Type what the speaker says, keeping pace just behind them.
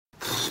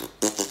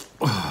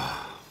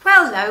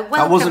hello, welcome.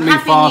 That wasn't me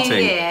Happy farting. New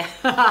Year.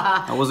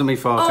 That wasn't me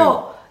farting.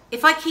 Oh,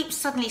 if I keep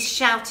suddenly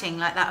shouting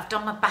like that, I've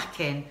done my back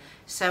in.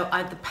 So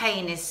the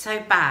pain is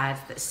so bad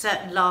that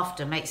certain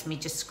laughter makes me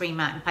just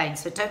scream out in pain.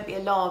 So don't be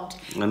alarmed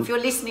if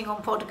you're listening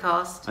on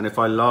podcast. And if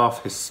I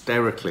laugh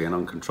hysterically and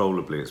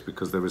uncontrollably, it's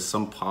because there is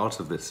some part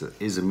of this that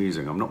is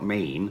amusing. I'm not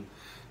mean.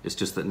 It's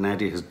just that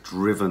Nadia has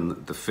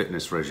driven the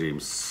fitness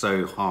regime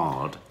so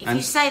hard. If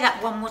you say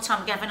that one more time,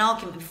 we're going to have an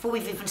argument before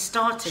we've even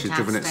started. She's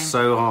driven it Anstone.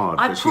 so hard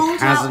I that she pulled out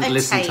hasn't a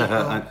listened to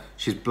her. table.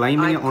 She's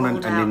blaming it on an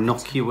pulled out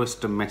innocuous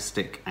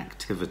domestic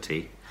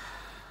activity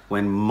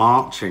when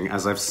marching,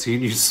 as I've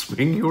seen you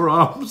swing your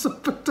arms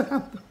up and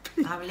down the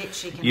beach. I'm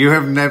literally going You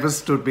have never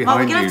stood behind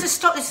we're going to have to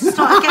stop this and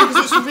start again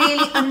because it's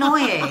really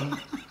annoying.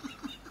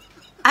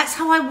 That's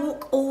how I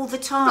walk all the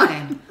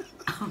time.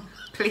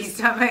 Please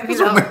don't make me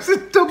laugh.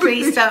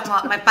 Please don't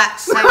mark my back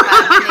so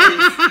bad,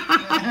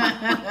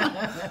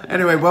 please.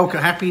 Anyway,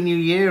 welcome. Happy New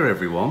Year,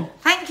 everyone.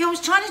 Thank you. I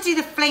was trying to do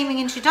the flaming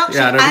introduction.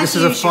 Yeah, no, but this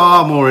is a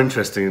far more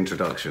interesting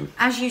introduction.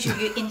 As usual,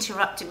 you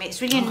interrupted me. It's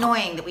really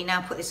annoying that we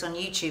now put this on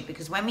YouTube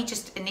because when we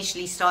just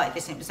initially started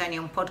this and it was only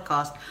on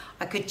podcast,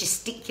 I could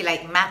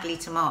gesticulate madly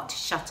to Mark to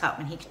shut up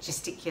and he could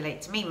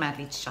gesticulate to me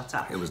madly to shut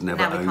up. It was never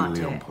Now we can't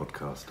only do on it.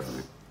 podcast,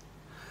 darling.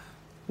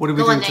 What are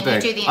we Go doing on then, today?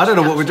 you do the I don't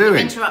know what we're introduction.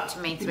 doing. You've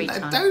interrupted me 3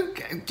 times.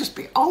 Don't just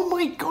be. Oh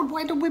my God!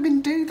 Why do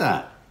women do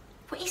that?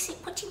 What is it?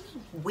 What do you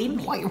mean,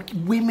 women? Why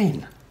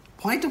women?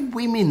 Why do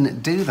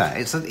women do that?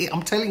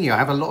 I'm telling you, I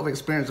have a lot of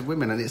experience with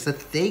women, and it's a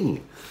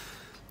thing.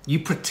 You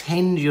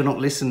pretend you're not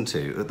listened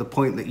to at the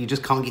point that you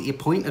just can't get your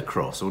point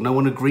across, or no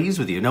one agrees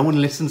with you. No one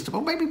listens to.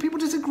 Well, maybe people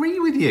disagree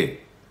with you.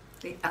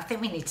 I think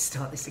we need to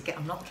start this again.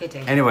 I'm not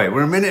kidding. Anyway,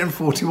 we're 1 minute and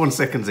 41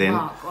 seconds in.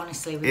 Mark,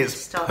 honestly, we need to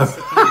start this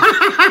again.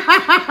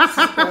 This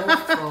is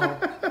awful.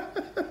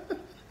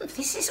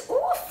 This is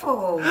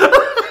awful.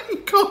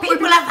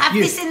 People have had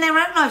this in their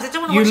own lives. I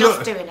don't want to watch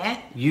us doing it.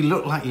 You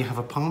look like you have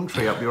a palm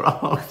tree up your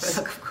arse.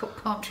 I feel like I've got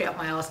a palm tree up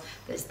my arse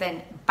that's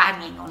then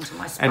banging onto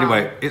my spine.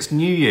 Anyway, it's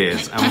New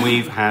Year's and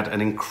we've had an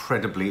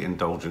incredibly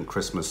indulgent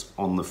Christmas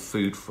on the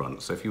food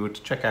front. So if you were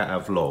to check out our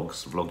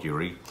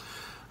vloguery,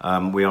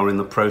 we are in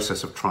the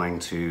process of trying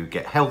to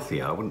get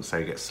healthier. I wouldn't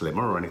say get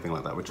slimmer or anything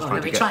like that. We're just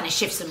trying to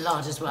shift some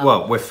lard as well.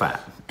 Well, we're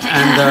fat,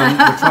 and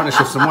we're trying to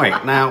shift some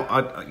weight. Now,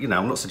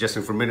 I'm not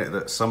suggesting for a minute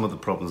that some of the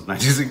problems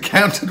Nadia's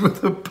encountered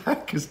with her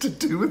back is to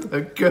do with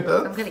her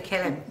girth. I'm going to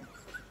kill him.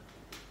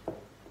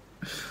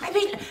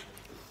 Maybe.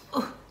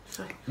 Oh,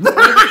 sorry.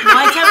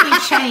 Why don't we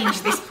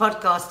change this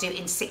podcast to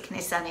in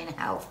sickness and in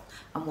health?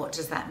 And what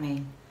does that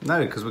mean?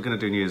 No, because we're going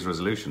to do New Year's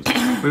resolutions.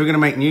 We were going to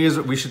make New Year's.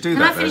 We should do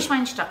that. Can I finish my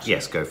introduction?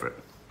 Yes, go for it.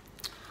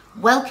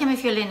 Welcome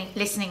if you're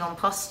listening on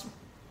post.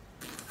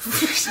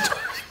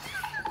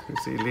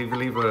 See, leave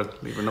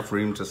enough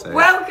room to say.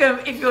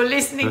 Welcome if you're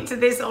listening to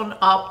this on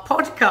our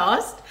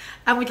podcast.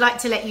 And we'd like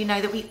to let you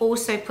know that we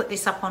also put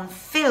this up on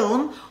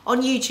film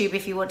on YouTube.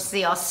 If you want to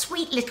see our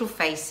sweet little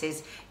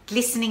faces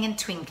glistening and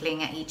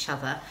twinkling at each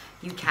other,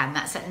 you can.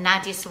 That's at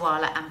Nadia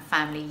Sawalha and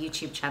Family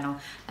YouTube channel.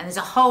 And there's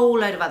a whole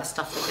load of other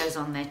stuff that goes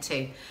on there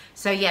too.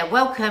 So yeah,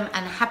 welcome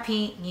and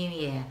Happy New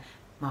Year.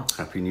 Mark.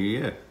 Happy New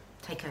Year.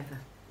 Take over.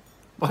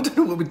 I don't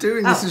know what we're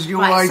doing. This is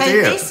your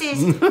idea. So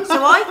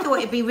I thought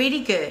it'd be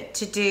really good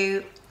to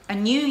do a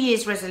New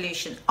Year's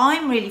resolution.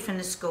 I'm really from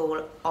the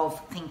school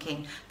of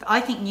thinking that I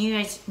think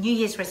New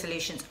Year's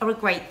resolutions are a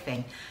great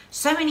thing.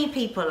 So many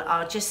people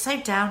are just so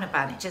down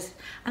about it,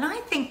 and I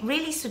think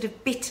really sort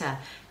of bitter.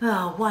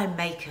 Oh, why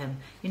make them?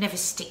 You never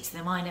stick to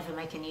them. I never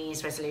make a New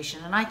Year's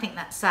resolution, and I think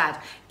that's sad.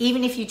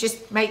 Even if you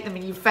just make them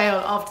and you fail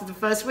after the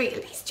first week,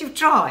 at least you've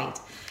tried.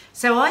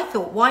 So I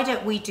thought, why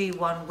don't we do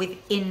one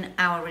within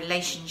our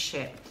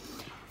relationship?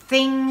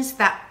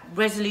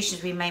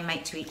 Resolutions we may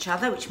make to each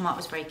other, which Mark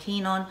was very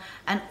keen on,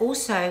 and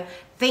also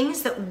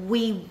things that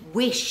we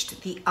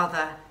wished the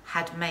other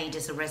had made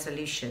as a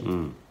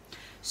resolution.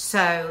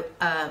 So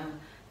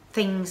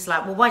things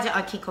like, why don't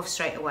I kick off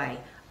straight away?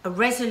 A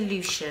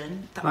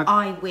resolution that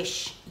I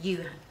wish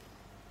you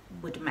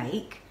would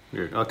make.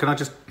 Yeah. Can I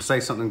just say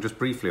something just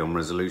briefly on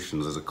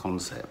resolutions as a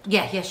concept?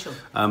 Yeah, sure.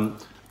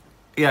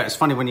 Yeah, it's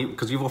funny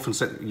because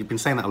you've been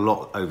saying that a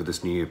lot over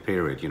this New Year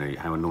period, you know,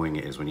 how annoying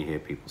it is when you hear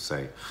people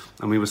say.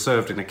 And we were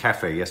served in a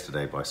cafe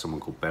yesterday by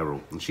someone called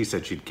Beryl, and she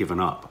said she'd given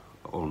up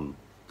on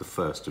the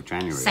 1st of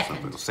January or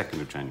something, or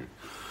 2nd of January.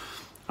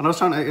 And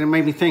it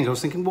made me think, I was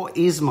thinking, what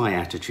is my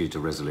attitude to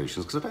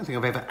resolutions? Because I don't think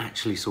I've ever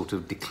actually sort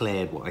of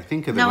declared what I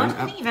think of them. No, I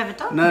don't think you've ever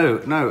done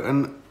that. No,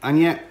 and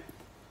yet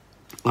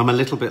I'm a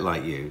little bit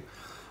like you.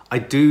 I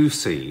do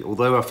see,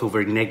 although I feel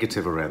very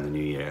negative around the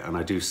new year, and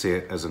I do see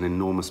it as an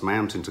enormous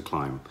mountain to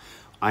climb,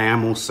 I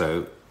am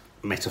also,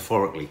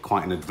 metaphorically,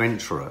 quite an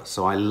adventurer.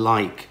 So I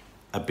like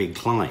a big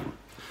climb.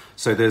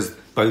 So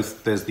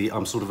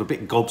I'm sort of a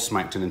bit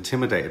gobsmacked and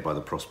intimidated by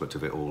the prospect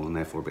of it all, and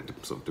therefore a bit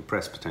sort of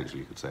depressed, potentially,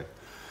 you could say.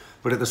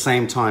 But at the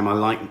same time, I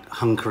like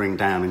hunkering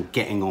down and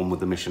getting on with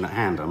the mission at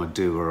hand. I'm a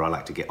doer. I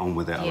like to get on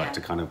with it. I like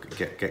to kind of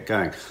get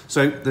going.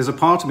 So there's a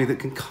part of me that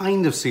can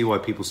kind of see why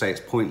people say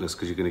it's pointless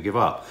because you're going to give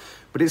up.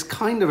 But it's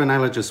kind of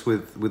analogous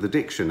with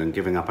addiction and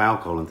giving up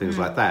alcohol and things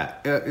like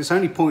that. It's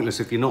only pointless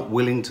if you're not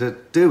willing to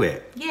do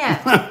it.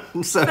 Yeah.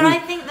 So, But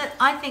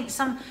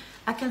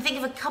I can think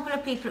of a couple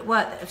of people at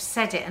work that have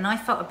said it, and I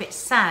felt a bit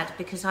sad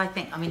because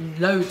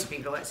loads of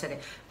people at work said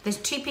it. There's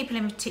 2 people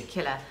in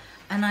particular,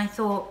 and I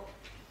thought,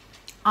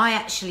 I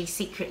actually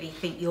secretly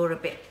think you're a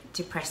bit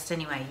depressed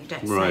anyway. You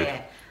don't Right. say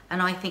it,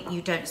 and I think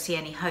you don't see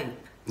any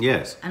hope.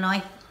 yes. And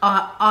I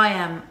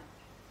am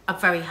a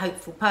very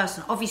hopeful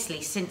person.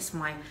 Obviously, since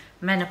my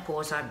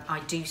menopause, I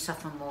do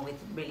suffer more with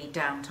really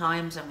down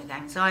times and with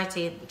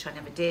anxiety, which I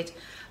never did.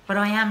 But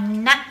I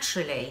am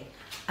naturally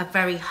a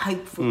very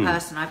hopeful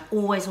person. I've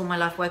always all my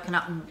life woken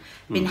up and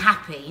been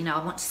happy. You know,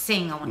 I want to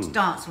sing, I want to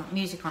dance, I want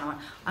music on.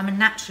 I'm a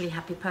naturally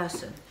happy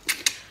person.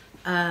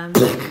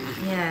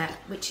 Yeah,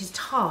 which is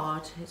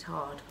hard. It's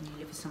hard when you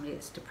live with somebody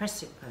that's a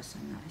depressive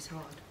person. That is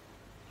hard.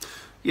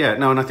 Yeah,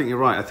 no, and I think you're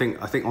right. I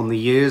think on the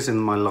years in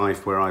my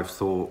life where I've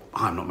thought,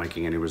 I'm not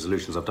making any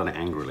resolutions, I've done it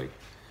angrily.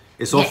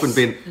 It's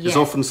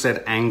often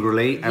said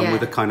angrily and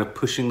with a kind of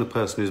pushing the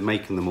person who's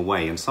making them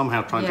away and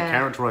somehow trying to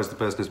characterise the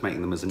person who's making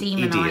them as an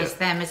idiot. Demonise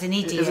them as an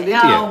idiot. As an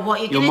idiot. Oh, what,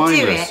 you're going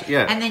to do it?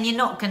 Yeah. And then you're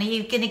going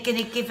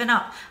to give it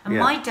up. And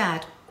my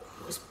dad,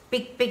 was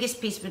biggest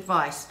piece of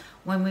advice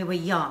when we were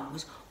young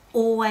was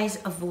always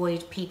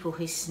avoid people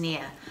who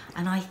sneer.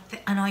 And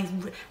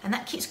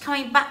that keeps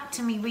coming back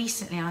to me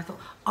recently. And I thought,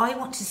 I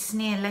want to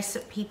sneer less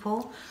at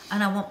people,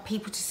 and I want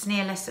people to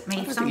sneer less at me.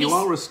 I don't think you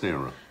are a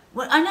sneerer.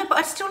 Well, I know, but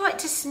I'd still like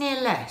to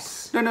sneer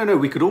less. No,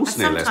 we could all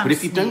sneer less. But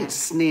if you sometimes don't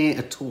sneer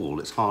at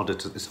all, it's hard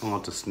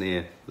to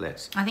sneer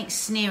less. I think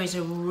sneer is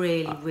a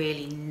really,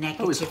 really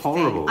negative it's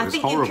horrible. thing. I It's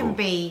think horrible.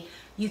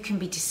 you can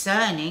be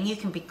discerning, you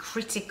can be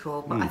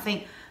critical, but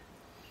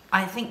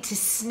I think to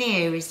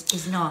sneer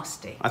is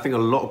nasty. I think a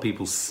lot of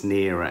people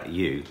sneer at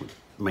you,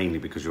 mainly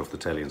because you're off the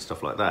telly and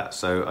stuff like that.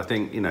 So I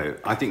think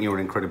you're an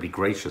incredibly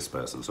gracious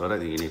person. So I don't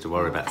think you need to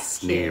worry about thank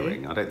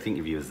sneering. you. I don't think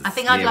of you as a I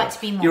think sneerer. I'd like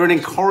to be more. You're an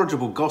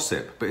incorrigible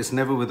gossip, but it's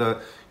never with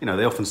a.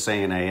 They often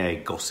say in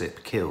AA,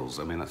 gossip kills.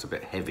 I mean, that's a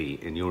bit heavy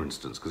in your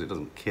instance because it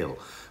doesn't kill.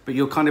 But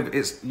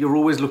you're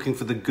always looking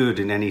for the good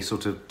in any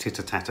sort of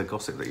titter-tatter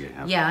gossip that you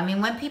have. Yeah, I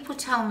mean, when people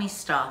tell me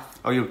stuff,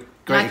 Oh, you're great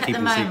like at at the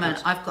keeping moment,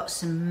 secrets. I've got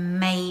some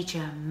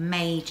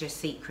major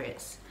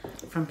secrets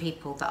from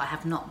people that I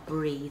have not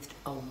breathed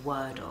a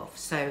word of.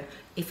 So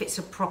if it's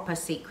a proper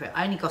secret,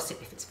 I only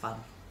gossip if it's fun.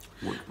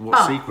 What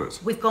But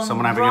secrets? We've gone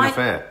Someone having an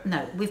affair?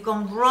 No, we've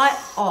gone right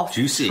off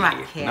Juicy.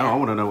 track here. No, I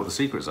want to know what the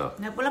secrets are.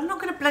 No, well, I'm not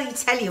going to bloody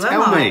tell you,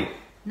 Tell am I? me.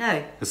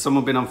 No. Has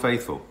someone been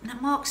unfaithful? No,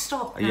 Mark,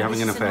 stop. Are you having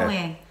this an is affair?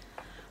 Annoying.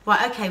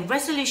 Right, okay,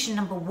 resolution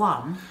number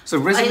 1. So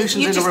resolutions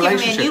You've in a just given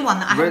relationship. me a new one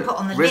that I haven't put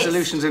on the list.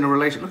 Resolutions in a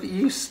relationship. Look at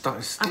you, still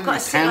I've got to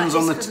sit hands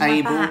like on the this 'cause of my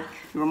table. back.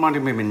 You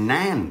reminded me of my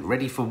nan,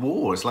 ready for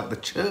war. It's like the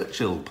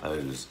Churchill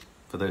pose.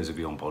 For those of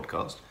you on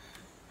podcast,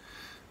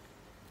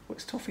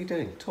 what's Toffee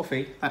doing?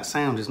 Toffee, that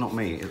sound is not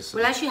me. It's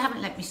Well, as you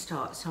haven't let me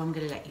start, so I'm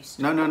going to let you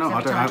start. no. So I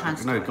every don't time have. try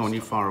and No, start, go on. You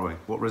stop. far away.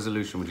 What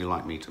resolution would you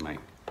like me to make?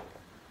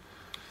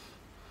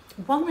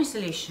 One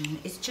resolution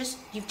is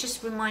you've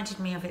just reminded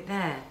me of it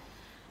there.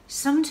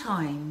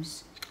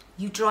 Sometimes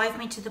you drive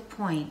me to the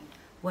point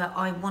where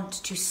I want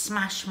to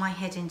smash my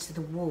head into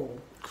the wall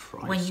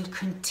Christ. when you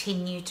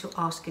continue to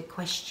ask a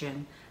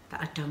question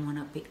that I don't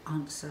want to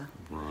answer.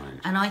 Right.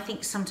 And I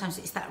think sometimes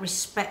it's that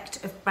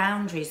respect of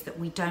boundaries that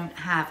we don't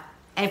have.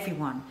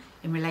 Everyone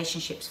in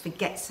relationships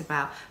forgets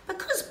about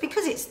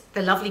because it's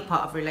the lovely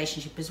part of a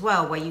relationship as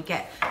well, where you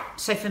get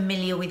so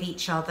familiar with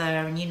each other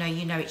and you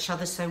know each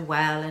other so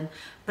well.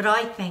 But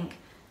I think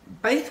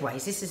both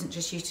ways. This isn't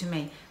just you to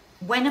me.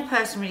 When a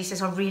person really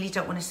says, "I really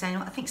don't want to say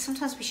anything," I think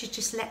sometimes we should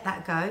just let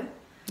that go.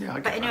 Yeah, I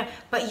get But anyway,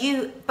 that.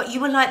 but you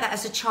were like that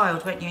as a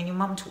child, weren't you? And your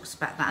mum talks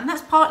about that, and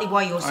that's partly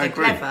why you're I so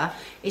agree. clever.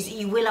 Is that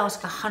you will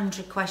ask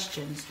 100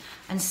 questions,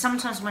 and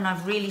sometimes when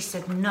I've really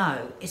said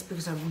no, it's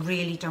because I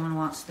really don't want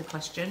to answer the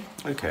question.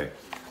 Okay.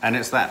 And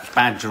it's that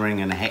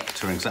badgering and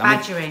hectoring. So, I mean,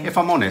 Badgering. if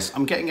I'm honest,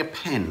 I'm getting a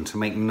pen to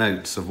make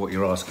notes of what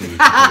you're asking me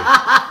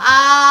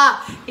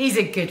to do. He's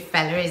a good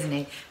fella, isn't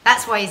he?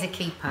 That's why he's a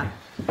keeper.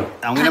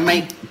 I'm going to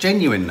make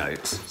genuine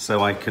notes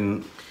so I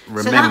can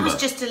remember. So that was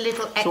just a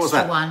little So what's extra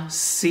that? one.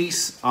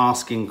 Cease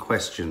asking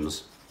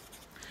questions.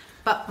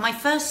 But my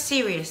first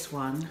serious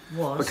one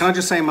was. But can I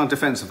just say in my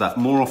defence of that,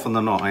 more often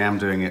than not, I am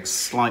doing it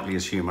slightly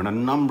as humour. And a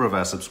number of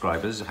our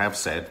subscribers have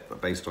said,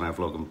 based on our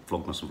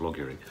Vlogmas and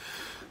Vloguery,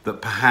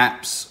 that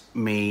perhaps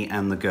me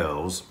and the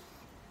girls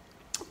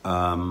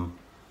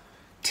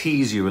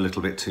tease you a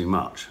little bit too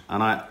much.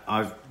 And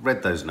I've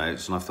read those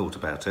notes and I've thought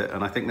about it,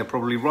 and I think they're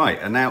probably right.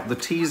 And now the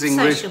teasing...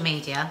 Social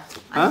media.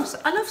 I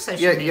love social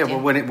media. Yeah, well,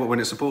 when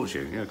it supports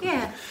you.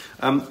 Yeah.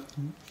 Yeah.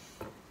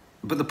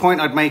 But the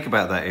point I'd make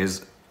about that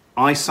is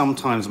I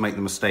sometimes make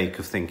the mistake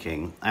of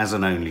thinking, as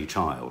an only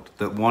child,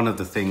 that one of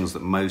the things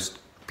that most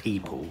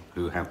people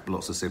who have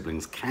lots of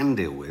siblings can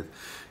deal with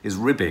is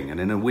ribbing. And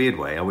in a weird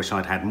way, I wish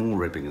I'd had more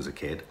ribbing as a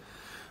kid.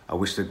 I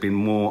wish there'd been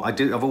more.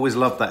 I've always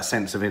loved that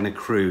sense of inner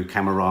crew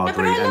camaraderie.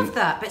 No, but I and love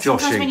that. But joshing.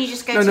 sometimes when you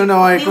just go no,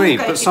 I we all agree.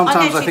 go But too-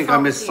 sometimes go I too think far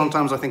I with you.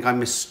 Sometimes I think I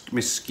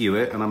misskew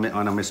it and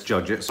I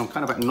misjudge it. So I'm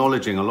kind of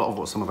acknowledging a lot of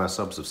what some of our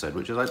subs have said,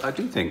 which is I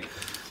do think,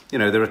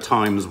 there are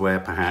times where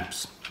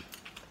perhaps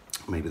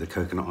maybe the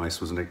coconut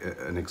ice was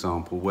an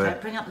example where.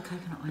 Don't bring up the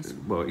coconut ice.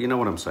 Well, you know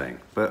what I'm saying.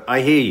 But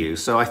I hear you.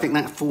 So I think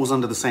that falls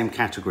under the same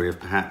category of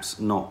perhaps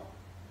not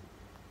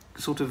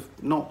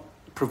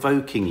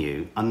provoking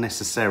you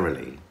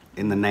unnecessarily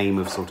in the name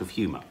of sort of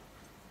humour.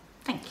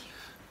 Thank you.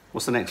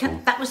 What's the next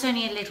one? That was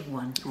only a little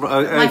one.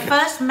 Right, My okay.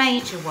 first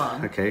major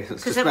one. Okay,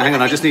 Because hang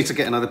on. I I just think- need to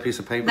get another piece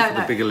of paper for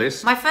the bigger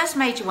list. My first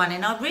major one,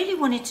 and I really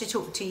wanted to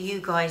talk to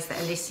you guys that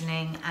are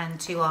listening and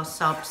to our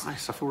subs. I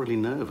feel really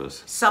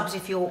nervous. Subs,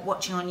 if you're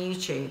watching on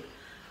YouTube.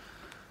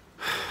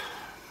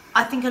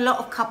 I think a lot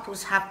of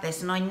couples have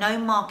this, and I know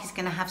Mark is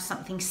going to have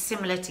something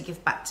similar to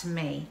give back to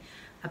me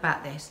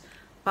about this.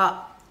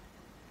 But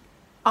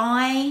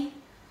I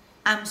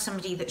am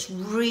somebody that's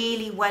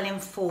really well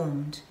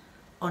informed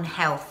on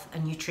health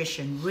and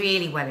nutrition,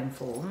 really well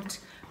informed,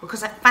 because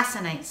that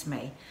fascinates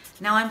me.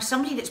 Now, I'm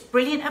somebody that's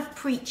brilliant at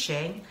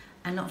preaching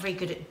and not very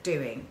good at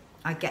doing.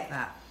 I get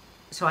that.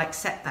 So I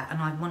accept that,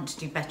 and I want to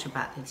do better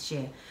about this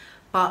year.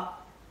 But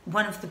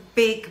one of the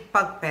big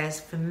bugbears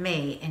for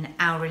me in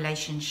our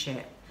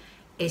relationship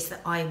is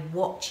that I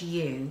watch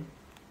you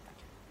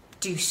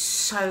do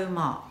so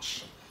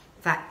much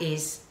that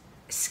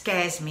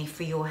scares me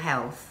for your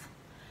health,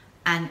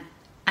 and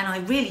I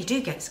really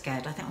do get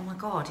scared. I think, oh my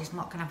God, is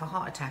Mark going to have a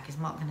heart attack? Is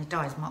Mark going to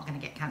die? Is Mark going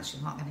to get cancer?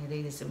 Is Mark going to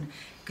do this?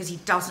 Because he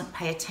doesn't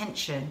pay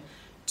attention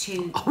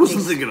to. I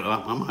wasn't thinking.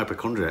 I'm a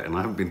hypochondriac, and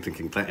I haven't been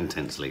thinking that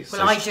intensely.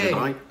 Well, so I should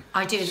do.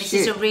 I do. And this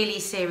is a really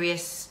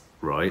serious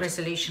Right.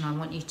 resolution I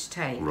want you to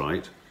take.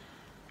 Right.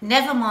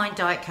 Never mind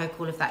Diet Coke,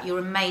 all of that. You're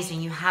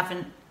amazing. You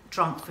haven't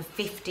drunk for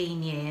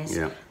 15 years.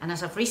 Yeah. And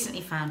as I've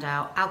recently found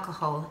out,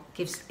 alcohol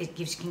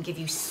can give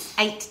you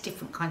 8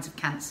 different kinds of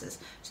cancers.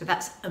 So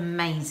that's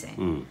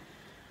amazing.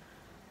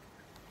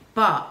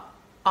 But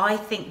I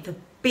think the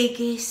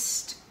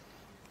biggest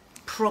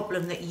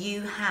problem that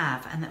you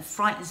have and that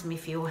frightens me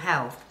for your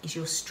health is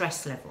your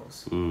stress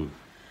levels.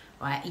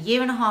 Right, a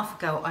year and a half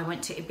ago, I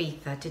went to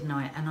Ibiza, didn't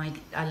I? And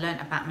I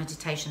learnt about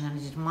meditation and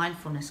I did a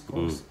mindfulness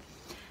course.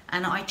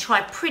 And I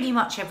try pretty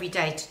much every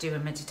day to do a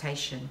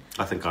meditation.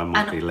 I think I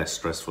might be less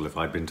stressful if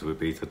I'd been to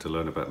Ibiza to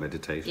learn about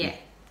meditation. Yeah,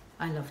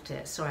 I loved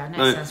it. Sorry, I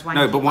know it sounds wanky.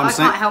 No, but one I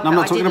can't help I'm it.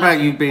 not I talking did about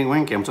love you it. being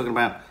wanky. I'm talking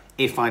about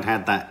if I'd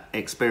had that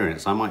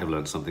experience, I might have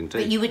learned something too.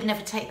 But you would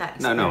never take that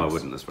experience. No, I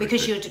wouldn't. That's very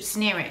because true. you'd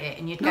sneer at it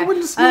and you'd No, I go,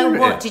 wouldn't sneer oh, at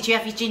what, it. did you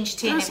have your ginger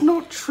tea? That's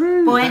not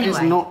true. Well, That is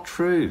anyway. not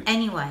true.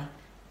 Anyway,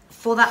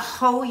 for that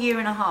whole year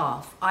and a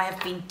half, I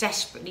have been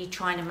desperately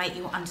trying to make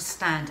you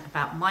understand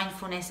about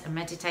mindfulness and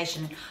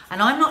meditation.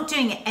 And I'm not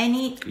doing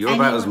it You're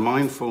about as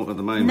mindful at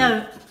the moment.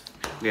 No.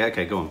 Yeah,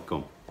 okay, go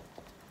on.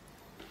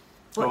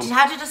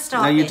 How did I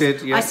start No, you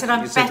this? did, yeah. I said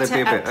I'm You said better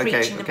there'd be a at bit. Okay,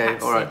 preaching than okay,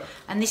 practicing. all right.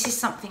 And this is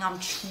something I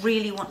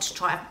really want to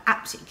try. I'm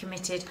absolutely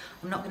committed.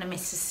 I'm not going to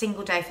miss a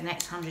single day for the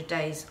next 100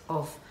 days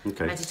of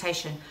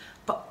meditation.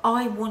 But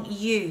I want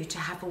you to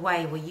have a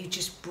way where you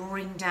just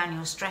bring down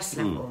your stress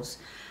levels.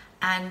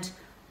 And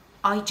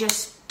I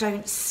just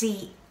don't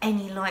see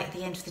any light at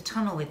the end of the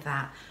tunnel with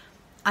that.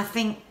 I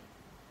think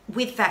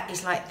with that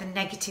is like the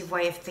negative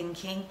way of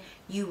thinking.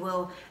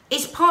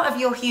 It's part of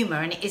your humour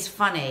and it is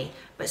funny,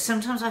 but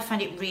sometimes I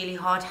find it really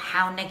hard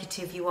how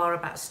negative you are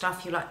about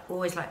stuff. You're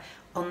always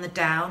on the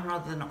down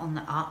rather than on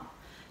the up.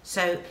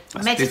 So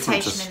That's meditation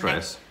different to and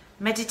stress.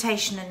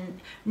 meditation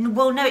and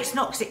well, no, it's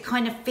not, because it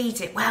kind of feeds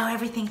it. Wow,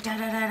 everything da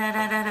da da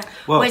da da da.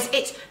 Well, whereas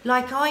it's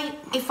like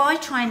if I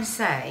try and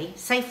say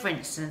for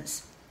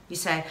instance, you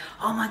say,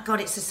 oh my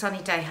God, it's a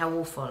sunny day, how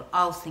awful.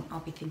 I'll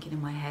be thinking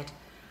in my head,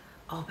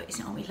 oh, but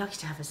aren't we lucky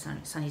to have a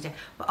sunny day?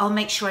 But I'll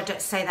make sure I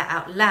don't say that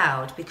out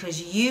loud,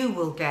 because you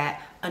will get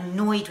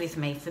annoyed with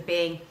me for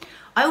being...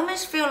 I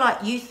almost feel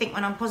like you think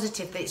when I'm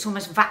positive that it's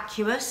almost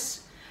vacuous,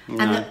 and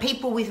that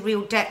people with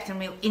real depth and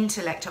real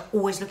intellect are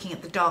always looking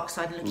at the dark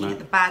side and looking at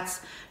the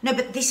bads. No,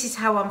 but this is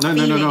how I'm feeling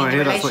in the I hear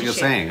relationship. that's what you're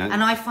saying.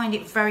 And I find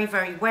it very,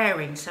 very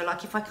wearing. So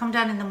if I come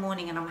down in the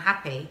morning and I'm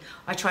happy,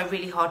 I try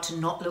really hard to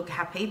not look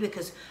happy,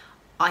 because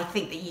I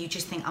think that you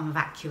just think I'm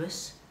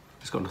vacuous.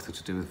 It's got nothing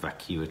to do with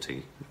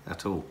vacuity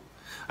at all.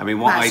 I mean,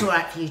 That's all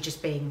right for you,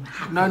 just being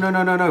happy. No.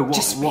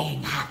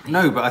 Being happy.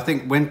 No, but I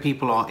think when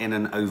people are in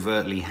an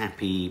overtly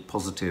happy,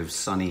 positive,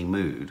 sunny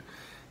mood,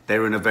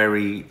 they're in a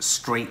very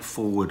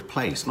straightforward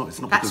place. It's not That's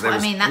because what I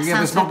mean. That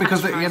sounds it's not like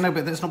because patronising.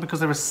 but that's not because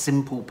they're a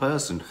simple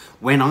person.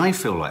 When I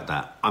feel like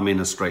that, I'm in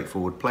a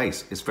straightforward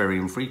place. It's very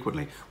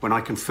infrequently. When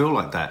I can feel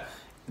like that,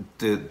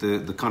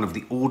 the kind of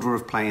the order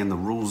of play and the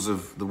rules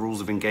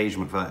of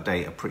engagement for that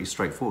day are pretty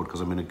straightforward,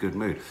 because I'm in a good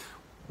mood.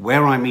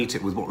 Where I meet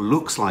it with what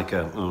looks like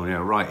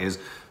is,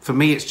 for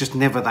me, it's just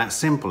never that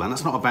simple. And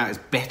that's not about it's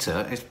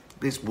better,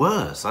 it's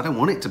worse. I don't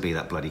want it to be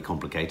that bloody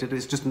complicated.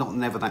 It's just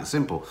never that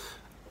simple.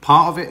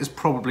 Part of it is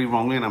probably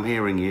wrongly, and I'm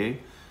hearing you.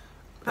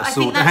 But I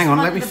think that's hang on,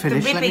 one let me of the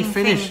finish. ribbing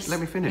things. Let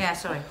me finish. Yeah,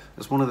 sorry.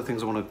 That's one of the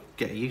things I want to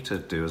get you to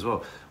do as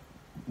well.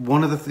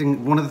 one of the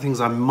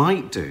things I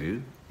might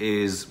do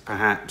is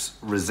perhaps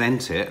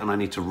resent it, and I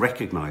need to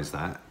recognise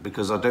that,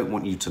 because I don't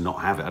want you to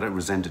not have it. I don't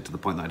resent it to the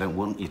point that I don't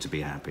want you to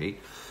be happy.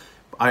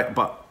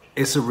 But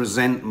it's a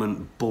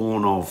resentment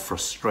born of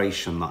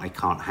frustration that I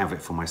can't have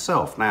it for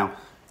myself. Now,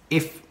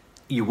 if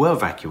you were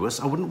vacuous,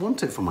 I wouldn't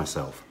want it for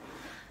myself.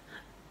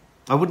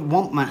 I wouldn't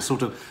want that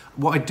sort of...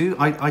 What I do,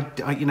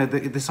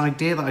 this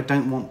idea that I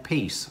don't want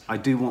peace. I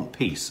do want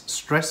peace.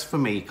 Stress for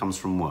me comes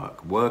from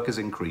work. Work is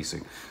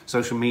increasing.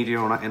 Social media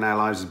in our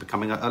lives is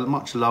becoming a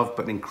much loved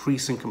but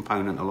increasing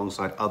component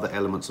alongside other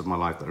elements of my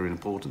life that are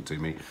important to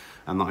me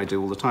and that I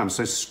do all the time.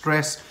 So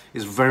stress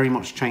is very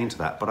much chained to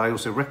that. But I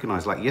also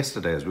recognise, like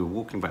yesterday as we were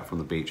walking back from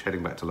the beach,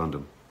 heading back to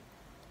London,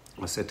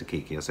 I said to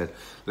Kiki, just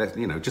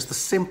the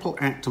simple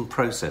act and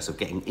process of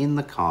getting in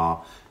the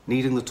car,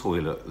 needing the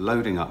toilet,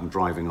 loading up and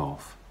driving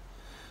off.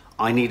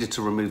 I needed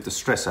to remove the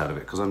stress out of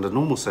it, because under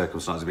normal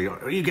circumstances, it'd be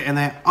like, you get in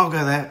there, I'll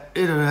go there,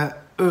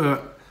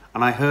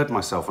 and I heard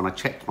myself and I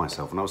checked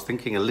myself, and I was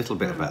thinking a little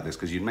bit about this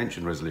because you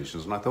mentioned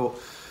resolutions, and I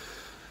thought,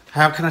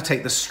 how can I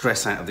take the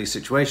stress out of these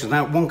situations?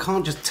 Now, one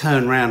can't just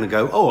turn around and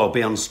go, I'll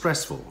be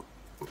unstressful.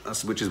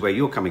 Which is where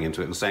you're coming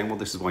into it and saying, well,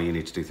 this is why you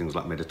need to do things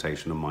like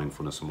meditation and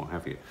mindfulness and what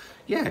have you.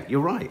 Yeah, you're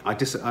right.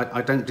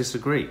 I don't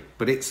disagree.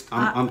 But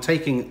I'm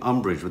taking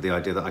umbrage with the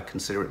idea that I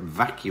consider it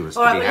vacuous to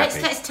be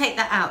happy. Let's take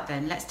that out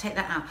then. Let's take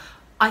that out.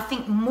 I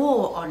think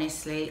more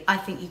honestly, I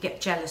think you get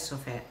jealous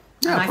of it.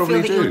 Yeah, and I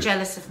feel that you're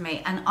jealous of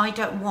me. And I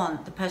don't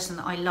want the person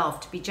that I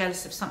love to be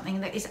jealous of something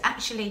that is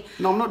actually...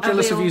 No, I'm not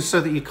jealous of you so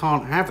that you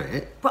can't have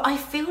it. But I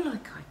feel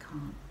like I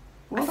can't.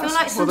 Well, I feel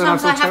like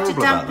sometimes I have to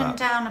dampen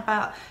down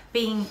about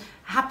being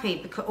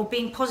happy or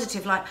being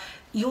positive. Like,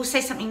 you'll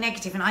say something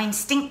negative and I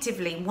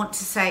instinctively want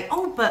to say,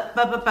 but,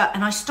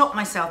 and I stop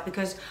myself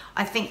because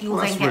I think you'll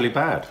then get... That's really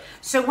bad.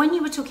 So when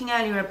you were talking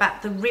earlier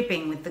about the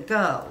ribbing with the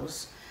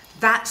girls,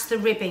 that's the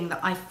ribbing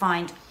that I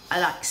find,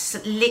 like,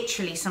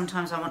 literally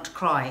sometimes I want to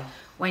cry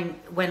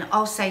when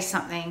I'll say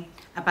something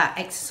about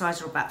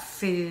exercise or about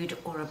food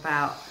or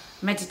about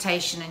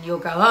meditation, and you'll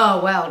go,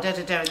 oh well, and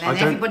then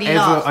everybody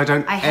laughs. I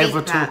don't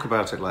ever talk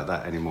about it like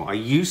that anymore. I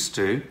used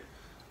to.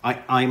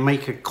 I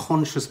make a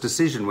conscious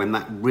decision when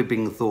that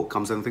ribbing thought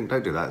comes in and think,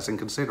 don't do that, it's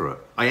inconsiderate.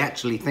 I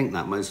actually think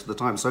that most of the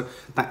time. So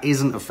that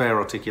isn't a fair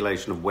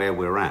articulation of where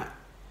we're at.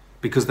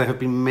 Because there have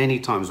been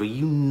many times where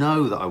you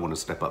know that I want to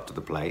step up to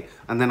the plate,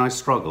 and then I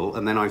struggle,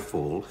 and then I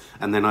fall,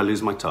 and then I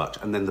lose my touch,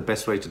 and then the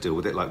best way to deal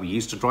with it, like we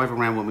used to drive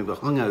around when we were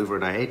hungover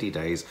in our heady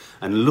days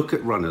and look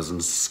at runners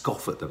and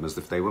scoff at them as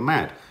if they were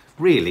mad,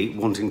 really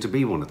wanting to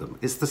be one of them.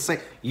 It's the same.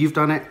 You've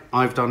done it,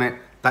 I've done it.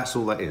 That's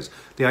all that is.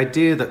 The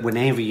idea that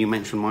whenever you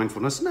mention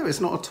mindfulness, no, it's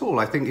not at all.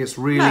 I think it's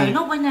really... No,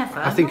 not whenever.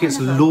 I think it's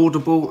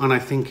laudable, and I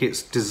think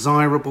it's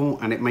desirable,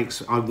 and it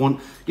makes... I want,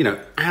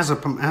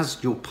 as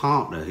your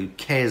partner who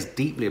cares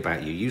deeply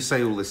about you, you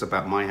say all this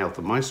about my health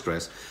and my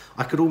stress,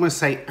 I could almost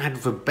say ad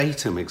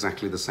verbatim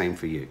exactly the same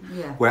for you.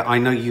 Yeah. Where I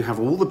know you have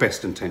all the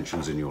best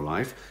intentions in your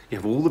life, you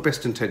have all the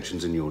best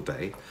intentions in your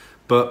day,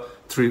 but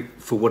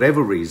for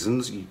whatever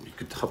reasons, you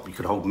could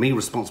hold me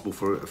responsible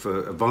for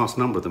a vast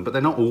number of them, but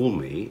they're not all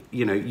me.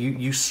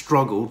 You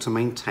struggle to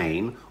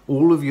maintain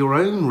all of your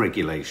own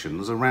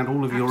regulations around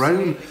all of your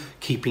own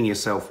keeping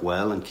yourself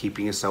well and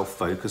keeping yourself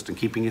focused and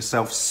keeping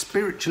yourself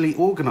spiritually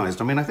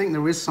organised. I mean, I think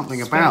there is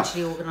something about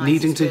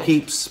needing to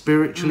keep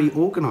spiritually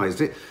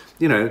organised.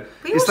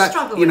 It's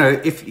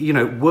that,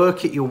 if,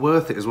 work it, you're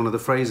worth it is one of the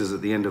phrases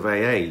at the end of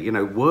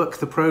AA. Work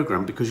the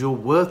program because you're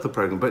worth the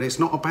program, but it's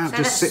not about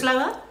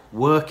slower?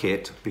 Work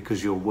it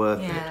because you're worth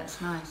it. Yeah, that's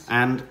nice.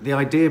 And the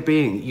idea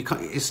being,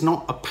 it's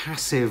not a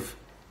passive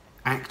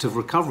act of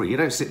recovery. You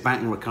don't sit back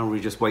and recovery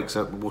just wakes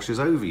up and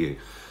washes over you.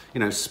 You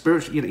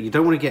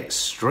don't want to get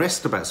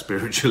stressed about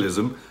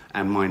spiritualism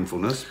and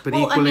mindfulness, but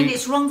equally... I mean,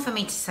 it's wrong for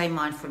me to say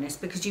mindfulness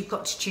because you've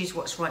got to choose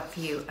what's right for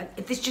you.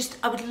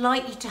 I would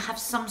like you to have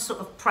some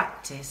sort of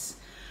practice,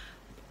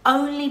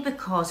 only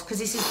because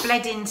this is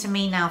bled into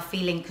me now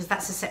feeling, because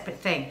that's a separate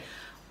thing.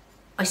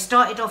 I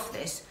started off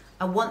this,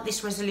 I want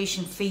this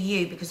resolution for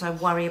you because I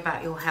worry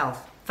about your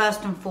health,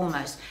 first and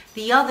foremost.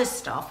 The other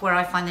stuff, where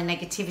I find the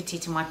negativity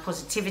to my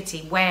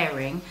positivity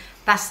wearing,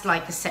 that's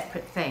like a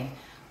separate thing.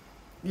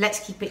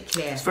 Let's keep it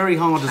clear. It's very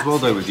hard as well,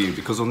 though, with you,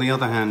 because on the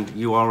other hand,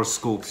 you are a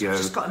Scorpio. So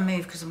I've just got to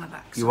move because of my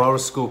back. You are a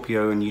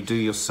Scorpio, and you do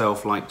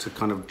yourself like to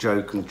kind of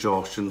joke and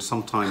josh and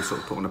sometimes sort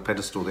of put on a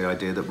pedestal the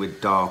idea that we're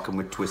dark and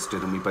we're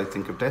twisted and we both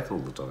think of death all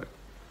the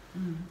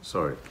time.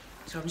 Sorry.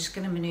 So I'm just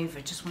going to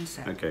manoeuvre, just one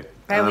sec. Okay.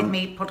 Bear with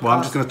me, podcast. Well,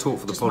 I'm just going to talk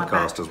for the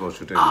podcast as well,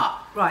 you're doing.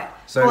 Right.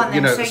 So, go on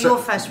then. So your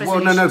first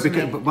resolution. Well,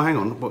 no, but hang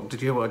on.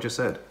 Did you hear what I just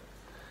said?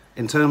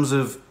 In terms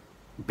of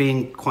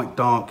being quite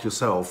dark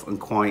yourself and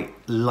quite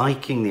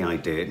liking the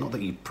idea, not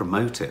that you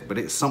promote it, but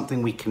it's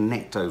something we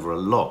connect over a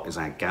lot, is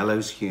our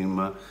gallows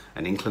humour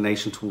and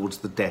inclination towards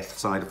the death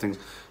side of things.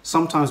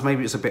 Sometimes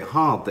maybe it's a bit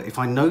hard that if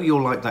I know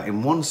you're like that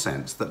in one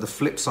sense, that the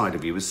flip side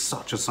of you is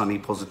such a sunny,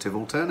 positive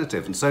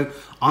alternative. And so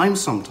I'm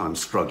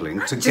sometimes struggling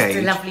to gauge... Just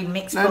a lovely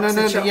mixed box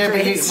of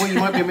chocolates. You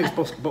might be a mixed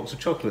box of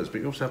chocolates,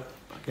 but you also have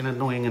fucking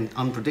annoying and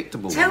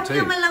unpredictable Tell one me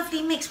too. I'm a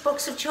lovely mixed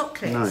box of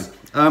chocolates.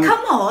 No.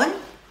 Come on.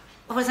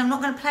 Otherwise I'm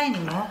not going to play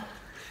anymore.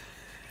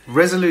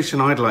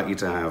 Resolution I'd like you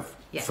to have,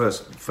 Yeah.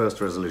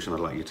 first resolution I'd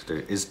like you to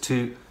do, is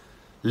to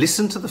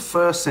listen to the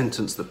first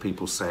sentence that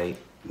people say,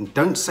 and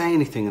don't say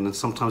anything, and then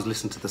sometimes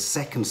listen to the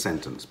second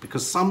sentence.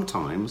 Because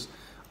sometimes,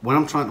 when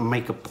I'm trying to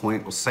make a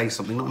point or say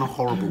something, not in a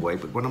horrible way,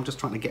 but when I'm just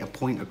trying to get a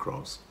point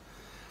across,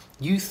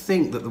 you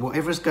think that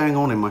whatever's going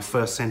on in my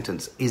first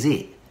sentence is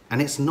it,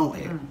 and it's not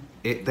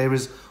it. There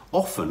is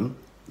often,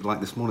 like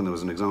this morning there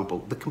was an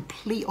example, the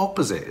complete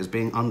opposite is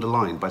being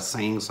underlined by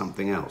saying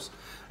something else.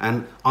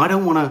 And I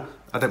don't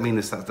mean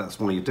that's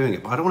why you're doing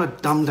it, but I don't want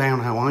to dumb down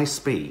how I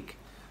speak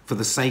for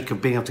the sake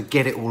of being able to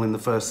get it all in the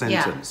first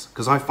sentence.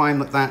 Because I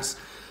find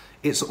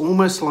it's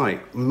almost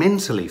like,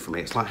 mentally for me,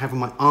 it's like having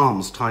my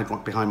arms tied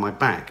right behind my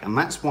back. And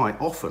that's why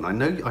often,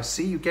 I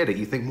see you get it,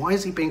 you think, why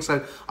is he being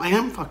so... I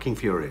am fucking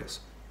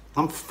furious.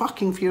 I'm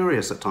fucking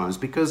furious at times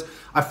because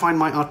I find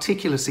my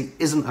articulacy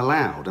isn't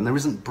allowed and there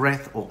isn't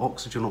breath or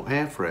oxygen or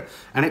air for it.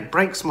 And it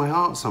breaks my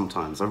heart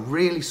sometimes. I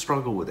really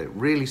struggle with it.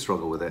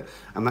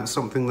 And that's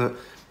something that,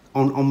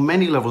 on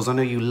many levels, I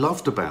know you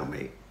loved about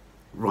me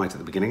right at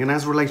the beginning. And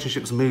as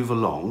relationships move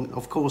along,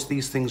 of course,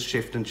 these things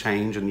shift and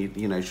change and,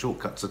 you know,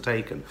 shortcuts are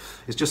taken.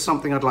 It's just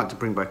something I'd like to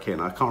bring back in.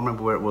 I can't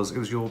remember where it was. It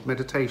was your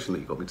meditation that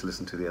you got me to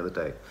listen to the other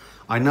day.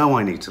 I know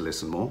I need to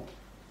listen more.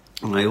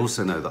 And I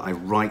also know that I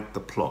write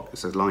the plot.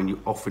 It's a line you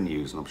often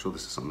use, and I'm sure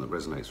this is something that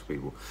resonates with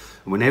people.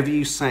 And whenever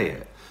you say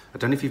it, I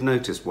don't know if you've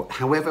noticed,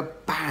 however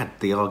bad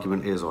the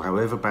argument is or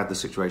however bad the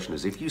situation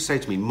is, if you say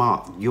to me,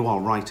 Mark, you are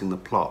writing the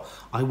plot,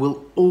 I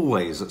will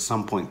always, at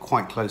some point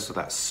quite close to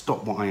that,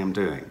 stop what I am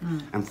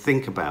doing and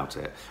think about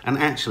it and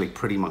actually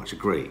pretty much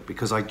agree,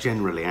 because I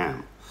generally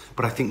am.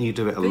 But I think you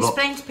do it a lot.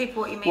 Explain to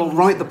people what you mean. Well,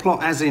 write the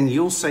plot as in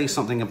you'll say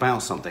something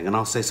about something and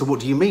I'll say, so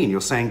what do you mean?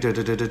 You're saying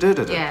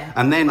da-da-da-da-da-da. Yeah.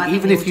 And then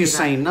even if you do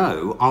say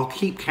no, I'll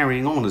keep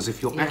carrying on as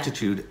if your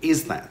attitude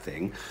is that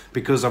thing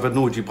because I've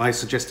annoyed you by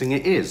suggesting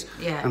it is.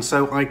 Yeah. And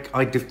so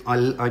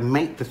I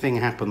make the thing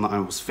happen that I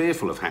was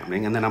fearful of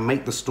happening, and then I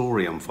make the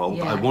story unfold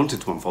that I wanted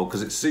to unfold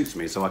because it suits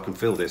me, so I can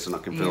feel this and I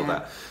can feel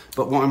that.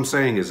 But what I'm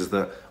saying is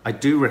that I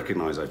do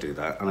recognise I do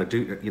that, and I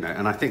do, you know,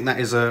 and I think that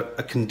is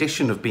a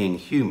condition of being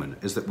human,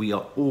 is that we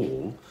are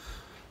all,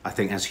 I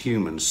think, as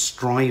humans,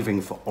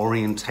 striving for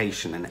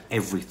orientation in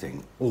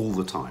everything all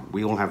the time.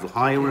 We all have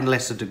higher and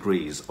lesser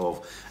degrees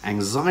of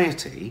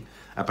anxiety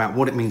about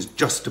what it means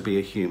just to be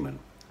a human.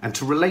 And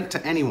to relate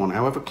to anyone,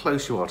 however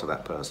close you are to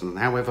that person and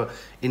however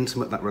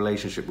intimate that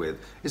relationship with,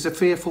 is a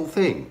fearful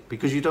thing,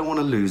 because you don't want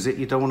to lose it,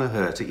 you don't want to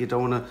hurt it, you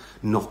don't want to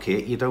knock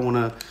it, you don't want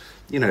to,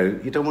 you know,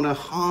 you don't want to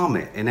harm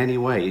it in any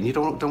way, and you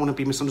don't want to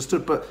be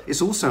misunderstood. But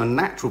it's also a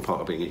natural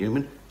part of being a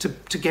human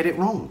to get it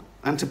wrong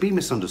and to be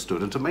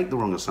misunderstood and to make the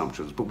wrong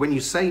assumptions. But when you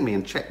say me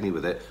and check me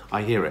with it,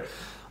 I hear it.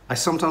 I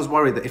sometimes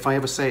worry that if I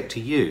ever say it to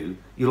you,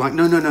 you're like,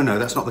 no,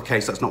 that's not the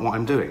case, that's not what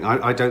I'm doing.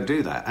 I don't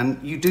do that.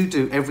 And you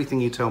do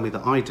everything you tell me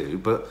that I do,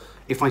 but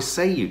if I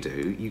say you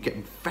do, you get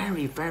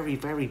very, very,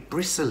 very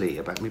bristly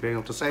about me being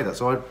able to say that.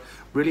 So I'd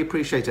really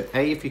appreciate it,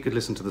 A, if you could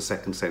listen to the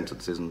second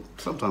sentences and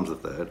sometimes the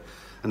third,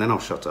 and then I'll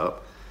shut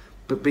up.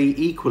 But B,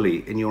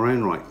 equally, in your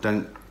own right,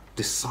 don't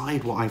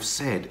decide what I've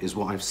said is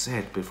what I've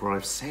said before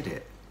I've said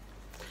it.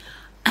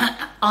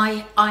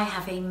 I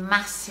have a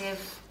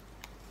massive,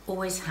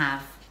 always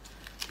have,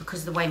 because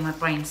of the way my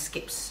brain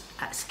skips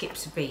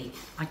a beat.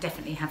 I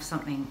definitely have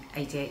something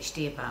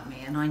ADHD about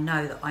me, and I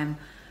know that I'm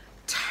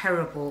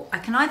terrible. I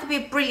can either be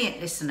a brilliant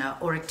listener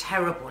or a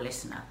terrible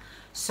listener.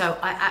 So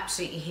I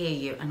absolutely hear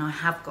you, and I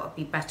have got to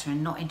be better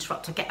and not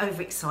interrupt. I get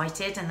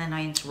overexcited and then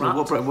I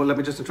interrupt. Well, let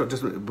me just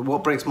interrupt. But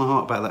what breaks my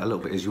heart about that a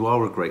little bit is you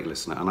are a great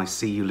listener, and I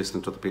see you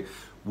listening to other people.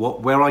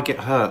 Where I get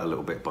hurt a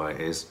little bit by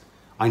it is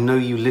I know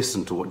you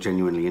listen to what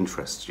genuinely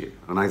interests you,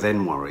 and I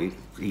then worry,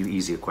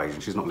 easy equation,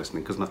 she's not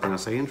listening because nothing I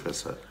say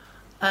interests her.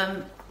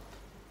 I've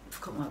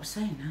forgotten what I was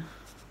saying now.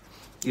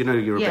 You know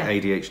you're a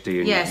bit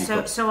ADHD.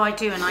 And so I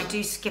do, and I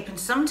do skip. And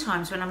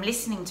sometimes when I'm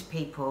listening to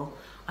people,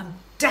 I'm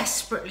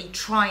desperately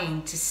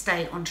trying to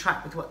stay on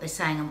track with what they're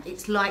saying.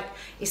 It's like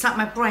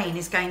my brain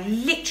is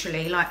going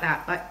literally like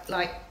that,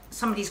 like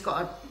somebody's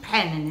got a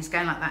pen and is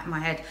going like that in my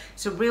head.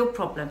 It's a real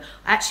problem.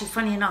 Actually,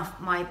 funny enough,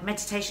 my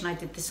meditation I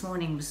did this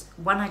morning was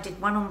one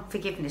on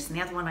forgiveness, and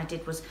the other one I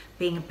did was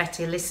being a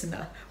better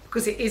listener,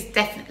 because it is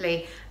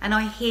definitely, and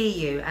I hear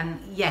you,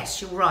 and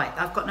yes, you're right.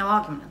 I've got no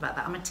argument about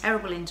that. I'm a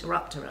terrible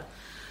interrupter.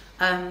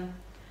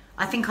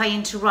 I think I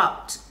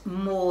interrupt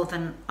more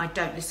than I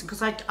don't listen,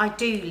 because I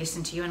do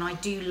listen to you, and I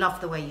do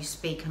love the way you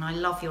speak, and I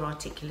love your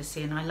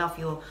articulacy, and I love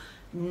your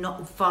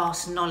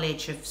vast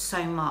knowledge of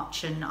so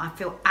much, and I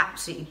feel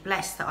absolutely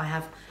blessed that I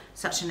have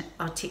such an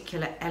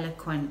articulate,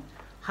 eloquent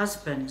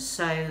husband.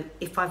 So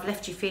if I've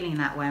left you feeling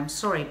that way, I'm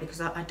sorry,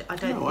 because I don't think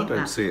that. I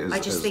don't see it as...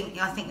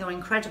 I think you're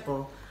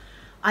incredible.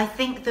 I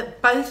think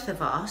that both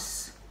of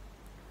us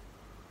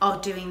are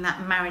doing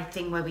that married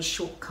thing where we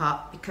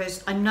shortcut,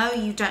 because I know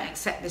you don't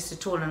accept this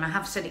at all, and I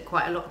have said it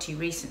quite a lot to you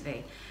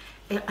recently.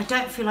 I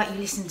don't feel like you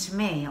listen to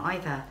me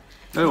either.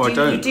 No, I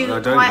don't. You do I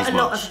don't quite as a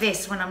lot much. of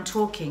this when I'm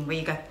talking, where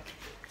you go,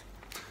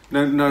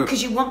 No.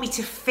 Because you want me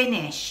to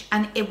finish.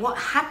 And what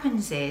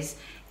happens is,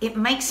 it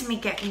makes me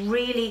get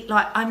really,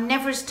 like, I'm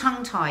never as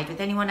tongue-tied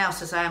with anyone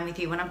else as I am with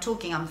you. When I'm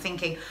talking, I'm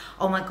thinking,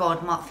 oh my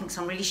God, Mark thinks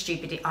I'm really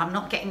stupid. I'm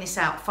not getting this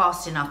out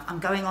fast enough. I'm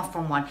going off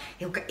on one.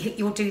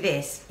 You'll do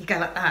this. You go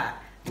like that.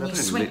 And you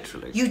swing.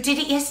 Literally. You did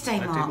it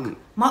yesterday, Mark. Didn't.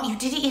 Mark, you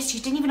did it yesterday.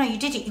 You didn't even know you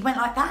did it. You went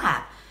like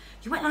that.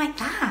 You went like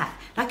that.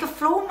 Like a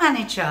floor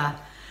manager.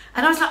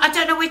 And I was like, I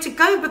don't know where to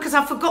go because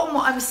I've forgotten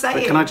what I was saying.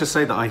 But can I just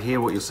say that I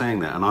hear what you're saying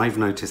there, and I've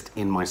noticed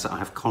in myself, I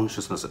have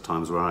consciousness at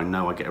times where I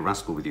know I get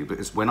irascible with you, but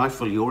it's when I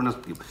feel you're in a...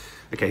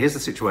 Okay, here's the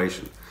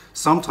situation.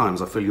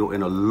 Sometimes I feel you're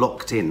in a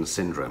locked-in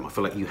syndrome. I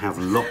feel like you have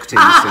locked-in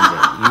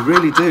syndrome. You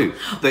really do.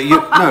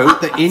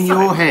 That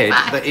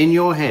in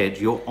your head,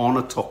 you're on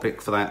a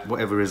topic for that,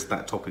 whatever is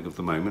that topic of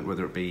the moment,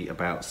 whether it be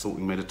about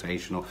sorting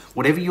meditation or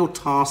whatever your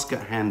task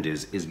at hand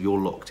is you're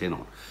locked in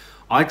on.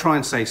 I try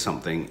and say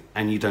something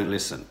and you don't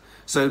listen.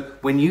 So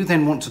when you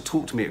then want to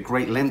talk to me at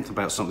great length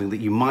about something that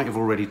you might have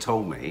already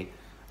told me,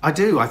 I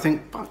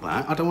think, fuck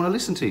that, I don't want to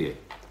listen to you.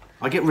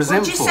 I get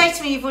resentful. Well, just say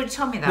to me, you've already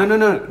told me that.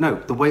 No.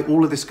 The way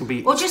all of this can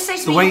be... Or just say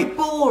to me, you're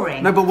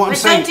boring. No, but what I'm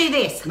saying... don't do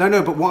this.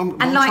 No, but what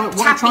I'm...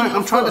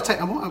 I'm trying to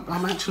take...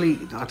 I'm actually...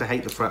 I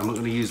hate the phrase... I'm not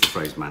going to use the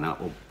phrase man up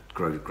or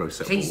grow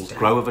set balls.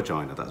 Grow a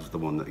vagina. That's the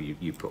one that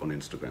you put on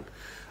Instagram.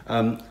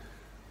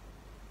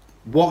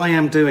 What I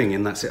am doing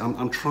in that...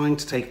 I'm trying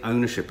to take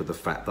ownership of the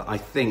fact that I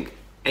think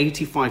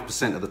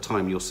 85% of the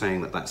time you're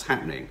saying that that's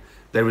happening,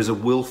 there is a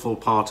willful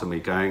part of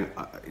me going,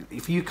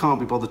 if you can't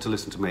be bothered to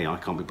listen to me, I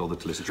can't be bothered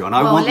to listen to you. And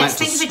I want that to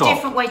stop. Let's think of a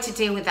different way to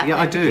deal with that. Yeah,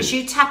 I do. Because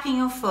you tapping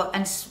your foot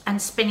and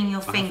spinning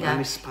your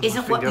finger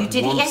isn't what you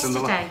did it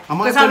yesterday. I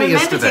might have done it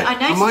yesterday. I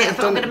noticed it. I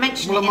thought I'm going to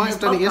mention it in this podcast. Well, I might have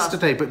done it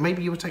yesterday, but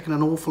maybe you were taking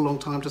an awful long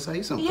time to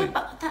say something. Yeah,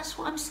 but that's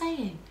what I'm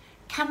saying.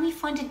 Can we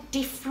find a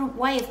different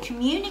way of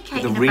communicating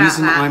about that? The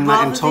reason I'm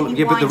that intolerant...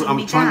 Yeah, but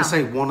I'm trying to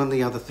say one and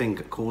the other thing,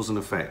 cause and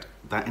effect.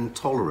 That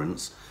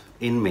intolerance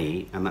in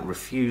me and that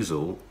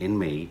refusal in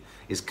me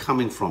is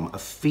coming from a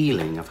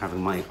feeling of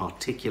having my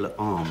articulate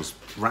arms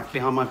wrapped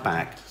behind my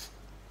back,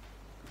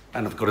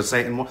 and I've got to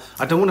say it in one...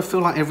 I don't want to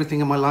feel like everything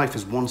in my life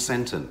is one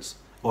sentence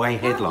or a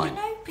headline.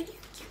 No, but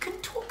you can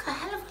talk a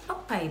hell of a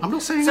lot, babe. I'm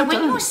not saying so.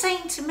 When you're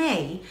saying to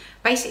me,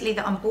 basically,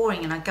 that I'm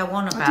boring and I go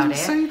on about it... I didn't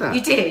say that.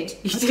 You did.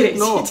 You did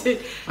not. You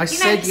did. I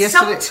said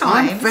yesterday,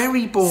 I'm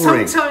very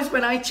boring. Sometimes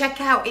when I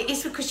check out, it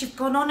is because you've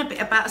gone on a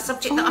bit about a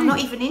subject that I'm not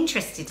even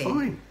interested in.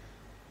 Fine.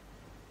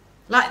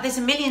 Like, there's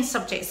a million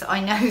subjects that I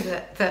know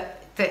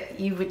that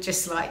you would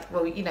just like,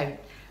 well,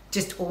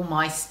 just all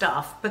my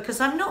stuff, because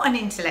I'm not an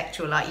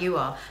intellectual like you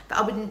are, that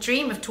I wouldn't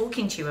dream of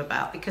talking to you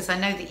about, because I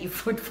know that you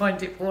would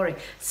find it boring.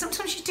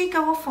 Sometimes you do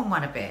go off on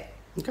one a bit.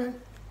 Okay.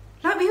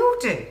 Like we all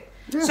do.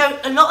 Yeah. So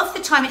a lot of the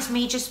time it's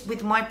me just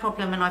with my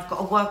problem, and I've got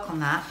to work on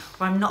that,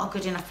 where I'm not a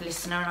good enough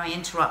listener and I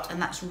interrupt,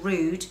 and that's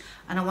rude,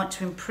 and I want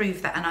to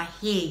improve that, and I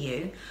hear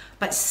you.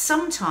 But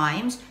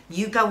sometimes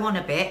you go on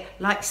a bit,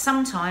 like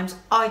sometimes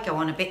I go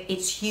on a bit.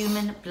 It's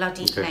human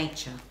bloody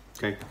nature.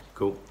 Okay,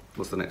 cool.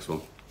 What's the next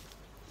one?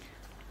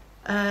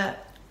 We're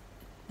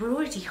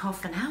already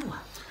half an hour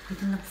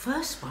within the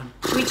first one.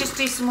 Can we just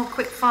do some more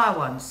quick fire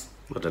ones?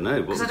 I don't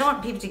know. Because I don't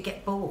want people to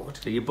get bored.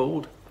 Are you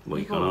bored? Well,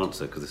 you can't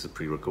answer because this is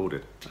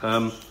pre-recorded.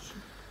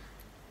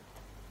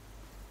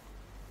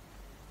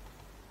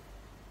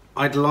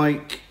 I'd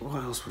like...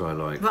 What else would I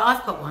like? Well,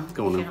 I've got one.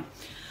 Go on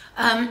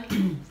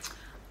then.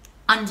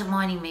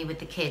 Undermining me with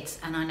the kids,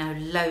 and I know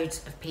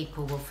loads of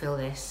people will feel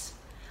this.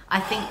 I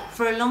think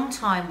for a long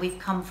time we've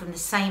come from the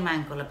same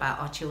angle about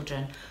our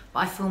children, but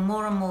I feel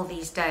more and more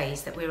these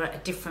days that we're at a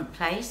different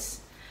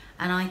place.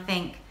 And I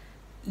think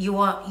you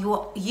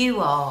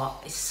are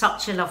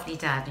such a lovely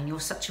dad, and you're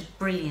such a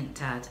brilliant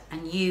dad,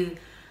 and you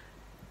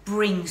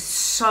bring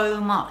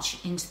so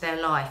much into their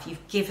life.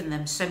 You've given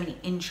them so many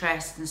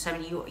interests and so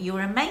many... You're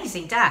an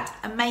amazing dad,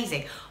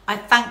 amazing. I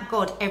thank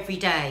God every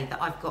day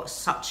that I've got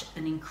such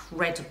an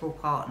incredible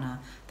partner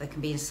that can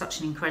be such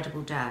an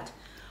incredible dad.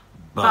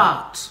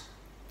 But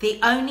the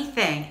only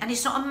thing, and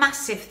it's not a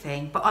massive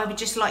thing, but I would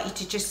just like you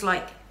to just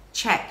like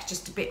check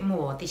just a bit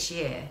more this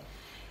year,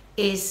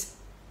 is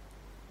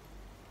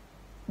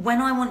when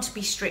I want to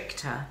be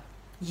stricter,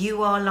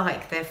 you are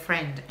like their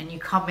friend, and you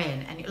come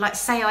in and like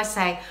I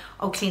say,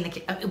 oh, clean the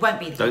kitchen. It won't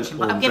be the kitchen,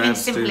 but I'm giving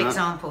simple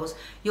examples.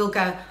 You'll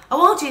go,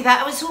 oh, I'll do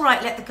that. Oh, it's all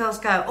right. Let the girls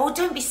go. Oh,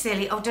 don't be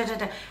silly. Oh,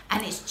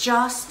 and it's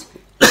just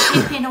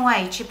chipping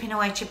away.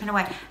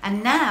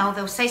 And now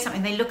they'll say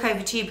something. They look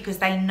over to you because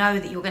they know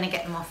that you're going to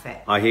get them off it.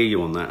 I hear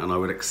you on that, and I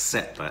would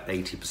accept that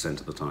 80%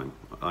 of the time.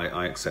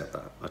 I accept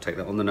that. I take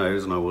that on the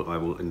nose, and I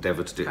will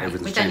endeavour to do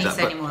everything to change that.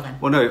 We don't need to say any more then.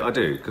 Well, no, I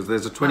do, because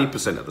there's a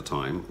 20% of the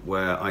time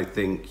where I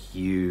think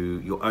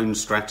your own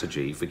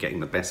strategy for getting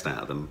the best out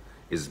of them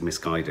is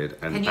misguided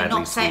and badly timed. Can you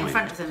not say it in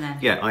front of them then?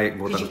 Yeah,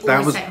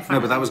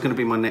 that was going to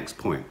be my next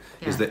point.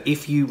 Yeah. Is that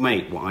if you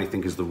make what I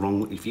think is the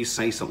wrong, if you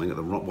say something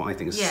at what I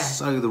think is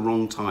so the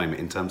wrong time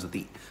in terms of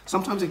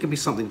sometimes it can be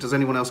something. Does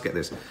anyone else get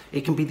this?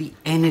 It can be the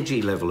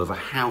energy level of a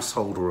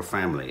household or a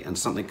family, and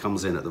something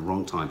comes in at the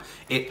wrong time.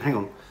 Hang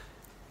on.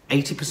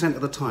 80%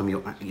 of the time,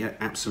 you're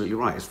absolutely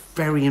right. It's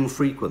very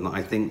infrequent that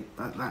I think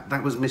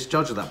that was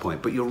misjudged at that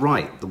point. But you're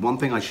right. The one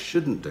thing I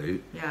shouldn't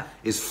do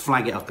is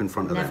flag it up in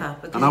front of them.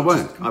 And I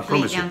won't. I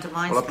promise you.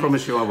 Well, I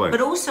promise you I won't. But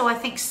also, I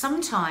think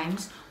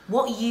sometimes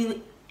what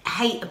you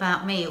hate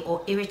about me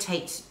or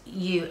irritates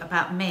you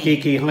about me...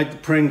 Kiki, hide the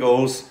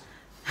Pringles.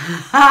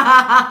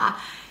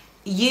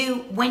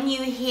 When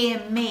you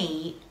hear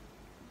me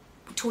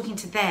talking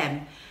to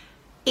them,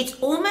 it's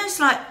almost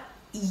like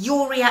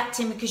you're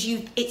reacting because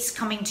it's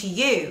coming to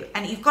you,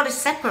 and you've got to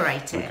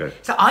separate it. Okay.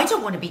 So I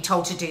don't want to be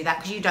told to do that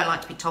because you don't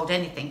like to be told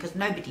anything, because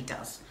nobody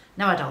does.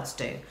 No adults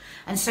do.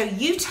 And so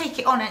you take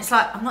it on, and it's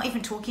like, I'm not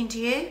even talking to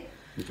you.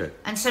 Okay.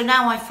 And so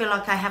now I feel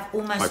like I have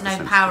almost no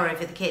 5%. power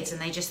over the kids,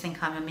 and they just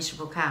think I'm a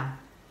miserable cow.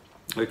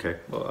 Okay,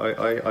 well,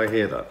 I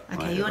hear that.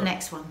 Okay, your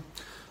next one.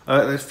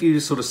 There's a few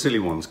sort of silly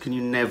ones. Can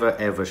you never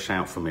ever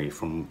shout for me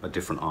from a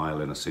different aisle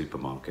in a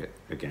supermarket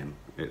again?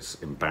 It's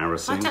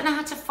embarrassing. I don't know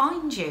how to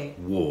find you.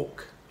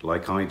 Walk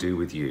like I do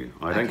with you.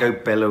 I don't go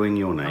bellowing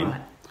your name. All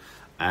right.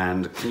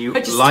 And can you I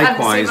just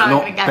likewise haven't seen not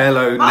what I'm gonna go,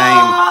 bellow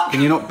 "Mark!" names?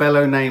 Can you not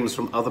bellow names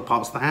from other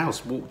parts of the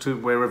house? Walk to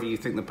wherever you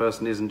think the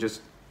person is and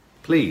just,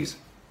 please,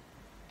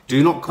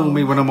 do not call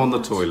me when I'm on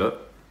the toilet.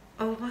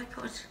 Oh my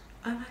god.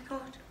 Oh my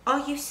god.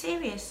 Are you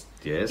serious?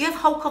 Yes. You have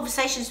whole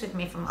conversations with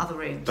me from other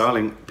rooms.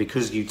 Darling,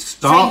 because you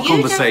start So you don't want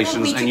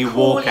conversations me to and you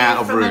call walk in out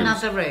of from rooms.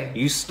 another room?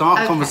 You start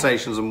Okay.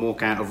 conversations and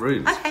walk out of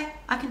rooms. Okay,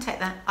 I can take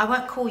that. I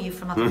won't call you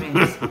from other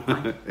rooms.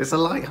 Fine. It's a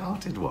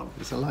light-hearted one.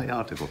 It's a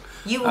light-hearted one.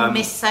 You will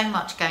miss so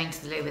much going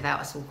to the loo without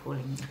us all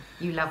calling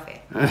you. You love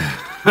it.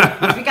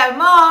 If you go,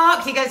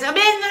 Mark, he goes, I'm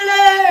in the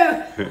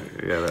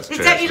loo. Yeah, that's true.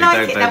 Don't you actually.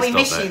 like it that don't we stop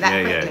miss you that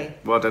yeah, quickly? Yeah.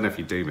 Well, I don't know if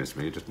you do miss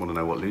me. You just want to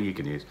know what loo you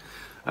can use.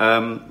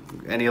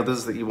 Any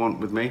others that you want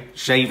with me?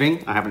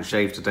 Shaving. I haven't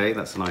shaved today.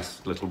 That's a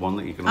nice little one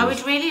that you can I always...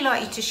 would really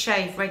like you to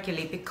shave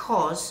regularly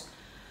because,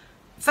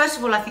 first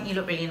of all, I think you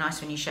look really nice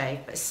when you shave,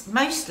 but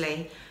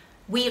mostly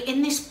we're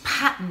in this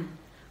pattern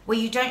where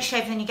you don't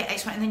shave and then you get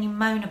eczema and then you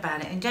moan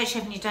about it, and you don't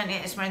shave and you don't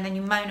get eczema and then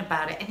you moan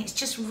about it, and it's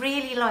just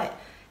really like,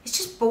 it's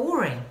just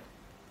boring.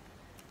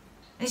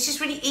 It's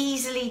just really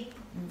easily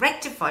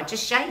rectified.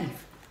 Just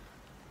shave.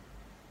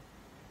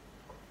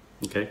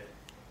 Okay.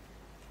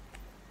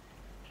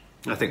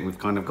 I think we've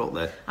kind of got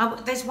there.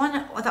 There's one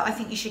that I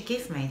think you should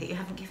give me that you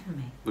haven't given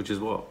me. Which is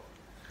what?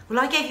 Well,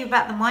 I gave you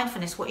about the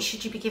mindfulness. What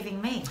should you be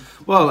giving me?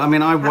 Well, I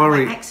mean, I About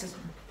worry... my exercise.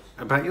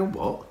 About your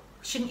what?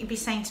 Shouldn't you be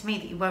saying to me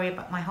that you worry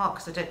about my heart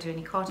because I don't do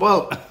any cardio?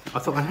 Well, I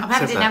thought I had I'm said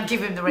having to that. now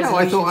give him the No, I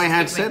resolution. thought I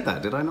had to give said me.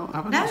 that. Did I not?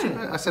 Have I No. not said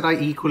that? I said I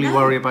equally No.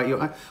 worry about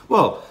your...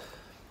 Well,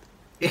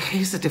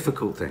 here's the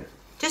difficult thing.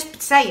 Just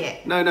say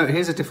it. No,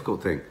 here's a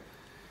difficult thing.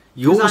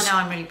 Because Yours... I know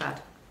I'm really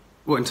bad.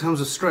 What, in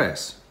terms of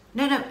stress?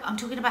 No, I'm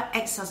talking about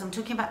exercise. I'm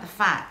talking about the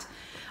fact.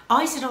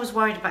 I said I was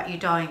worried about you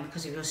dying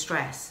because of your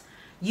stress.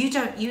 You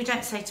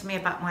don't say to me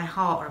about my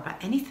heart or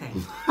about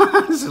anything.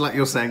 This is like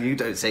you're saying you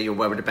don't say you're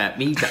worried about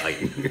me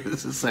dying.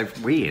 This is so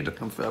weird.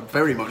 I'm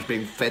very much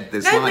being fed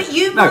this line. But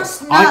you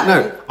must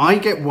know. I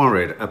get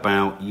worried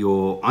about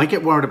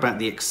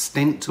the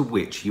extent to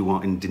which you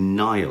are in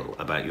denial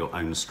about your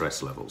own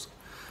stress levels.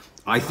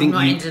 I'm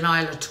not in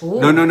denial at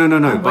all. No.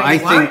 I'm But really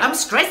I worried. think I'm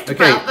stressed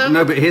about them.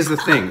 No, but here's the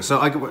thing. So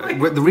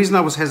the reason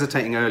I was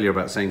hesitating earlier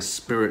about saying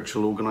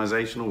spiritual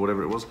organisation or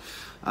whatever it was,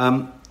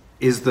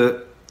 is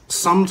that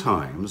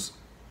sometimes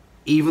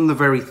even the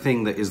very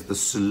thing that is the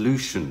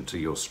solution to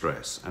your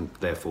stress and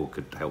therefore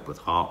could help with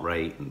heart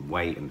rate and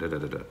weight and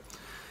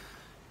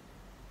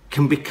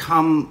can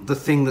become the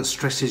thing that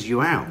stresses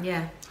you out.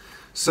 Yeah.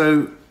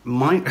 So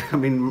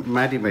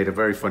Maddie made a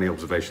very funny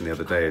observation the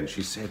other day, and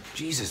she said,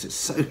 "Jesus,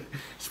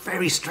 it's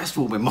very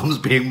stressful when Mom's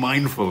being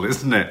mindful,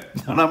 isn't it?"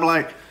 And I'm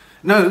like,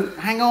 "No,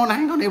 hang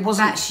on, it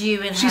wasn't." That's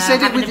you and she her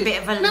said having it with a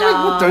bit of a no,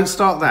 laugh. don't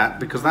start that,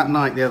 because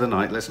the other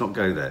night, let's not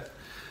go there.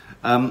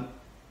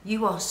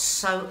 You are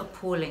so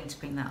appalling to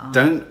bring that up.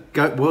 Don't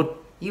go. Well,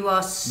 You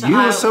are so. you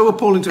are so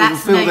appalling to even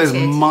That's feel there's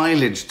noted.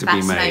 mileage to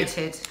That's be made.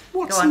 noted.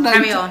 What's Go on,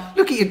 noted? carry on.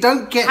 Look at you.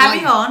 Don't get Carry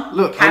like, on.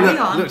 Look, Carry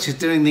on. Look, she's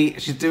doing the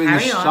Carry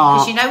shark on,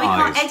 because you know we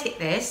eyes. can't edit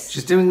this.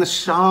 She's doing the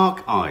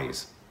shark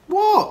eyes.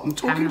 What? I'm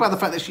talking Carry on. about the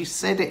fact that she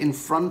said it in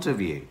front of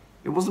you.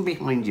 It wasn't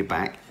behind your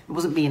back. It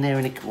wasn't being there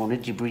in a corner,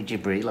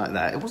 gibbery like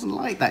that. It wasn't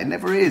like that. It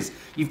never is.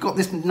 You've got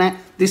this.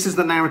 This is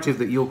the narrative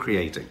that you're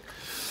creating.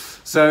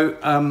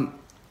 So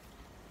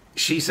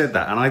she said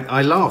that, and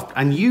I laughed,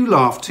 and you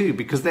laughed too,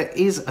 because there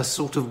is a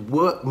sort of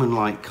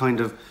workmanlike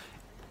kind of.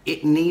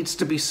 It needs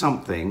to be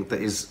something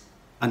that is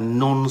a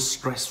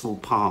non-stressful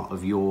part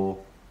of your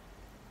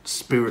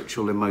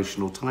spiritual,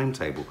 emotional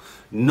timetable.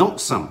 Not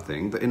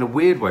something that, in a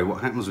weird way, what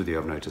happens with you,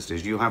 I've noticed,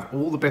 is you have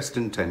all the best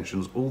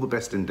intentions, all the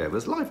best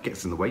endeavours. Life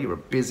gets in the way. You're a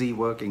busy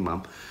working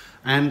mum.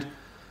 And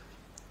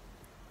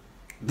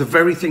the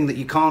very thing that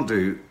you can't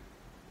do,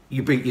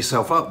 you beat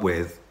yourself up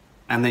with,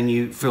 and then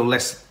you feel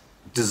less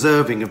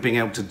deserving of being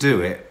able to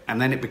do it,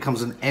 and then it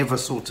becomes an ever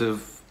sort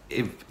of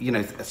if, you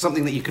know,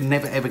 something that you can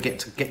never ever get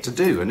to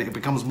do, and it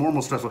becomes more and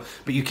more stressful.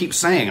 But you keep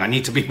saying, I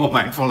need to be more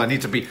mindful. I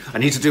need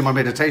to do my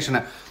meditation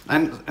now.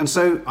 And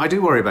so I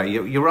do worry about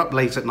you. You're up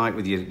late at night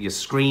with your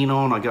screen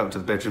on. I go up to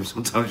the bedroom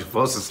sometimes. You're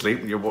fast asleep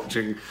and you're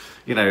watching,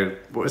 you know,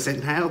 what is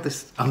it now?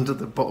 This under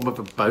the bottom of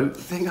a boat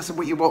thing. I said,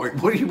 what are you watching?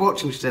 What are you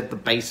watching? She said, the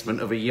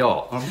basement of a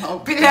yacht. I'm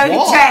like,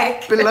 Below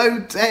deck. Below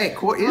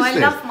deck. What is I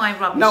this? love my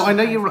rubbish. No, I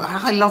know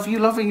I love you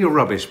loving your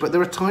rubbish, but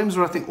there are times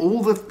where I think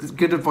all the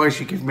good advice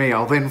you give me,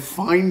 I'll then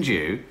find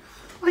you.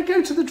 I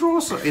go to the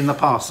drawer in the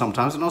past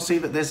sometimes, and I'll see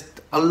that there's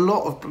a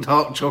lot of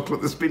dark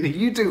chocolate that's been.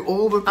 You do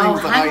all the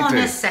things that I do. Hang on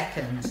a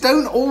second.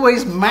 Don't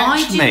always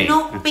match me. I do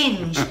not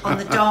binge on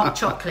the dark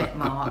chocolate,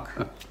 Mark.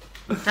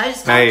 Don't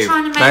start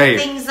trying to make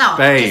things up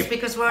just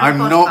because we're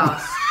on a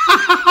podcast.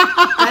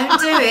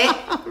 Don't do it.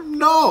 I'm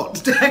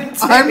not. Don't do it.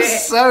 I'm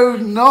so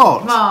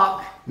not.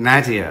 Mark.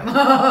 Nadia.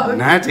 Mark.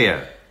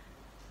 Nadia.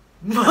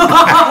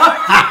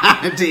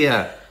 Mark.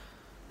 Nadia.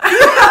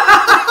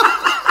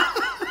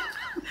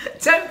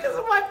 Don't because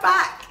of my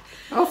back.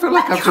 I feel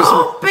like I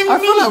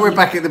feel like we're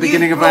back at the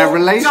beginning of our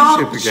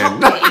relationship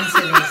again.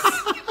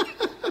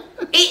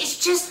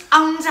 It's just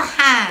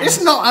underhand.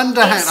 It's not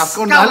underhand.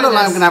 I look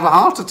like I'm going to have a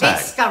heart attack.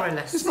 It's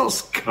scurrilous. It's not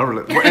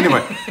scurrilous.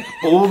 Anyway,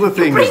 all the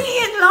things. You're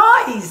bringing in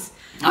lies.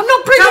 I'm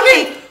not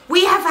bringing in.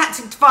 We have had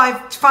to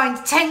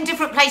find 10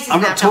 different places. I'm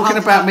not talking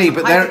about me,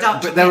 but there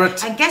are.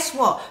 And guess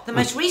what? The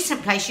most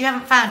recent place you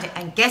haven't found it.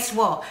 And guess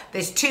what?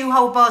 There's 2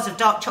 whole bars of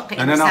dark chocolate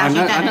in this house.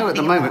 I know at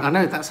the moment. I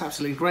know that's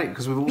absolutely great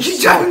because we've all you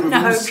stopped. don't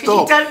know because you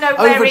don't know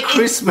where over it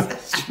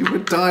Christmas. is. You were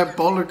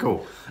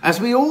diabolical,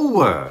 as we all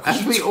were.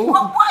 As we all.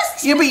 What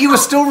was? Yeah, but you were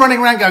still running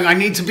around going, "I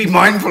need to be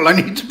mindful. I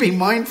need to be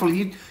mindful."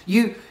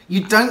 You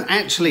don't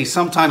actually,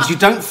 sometimes, you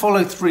don't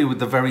follow through with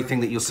the very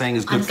thing that you're saying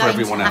is good for everyone else.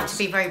 I'm going to have to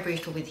be very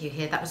brutal with you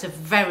here. That was a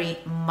very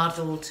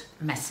muddled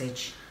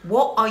message.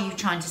 What are you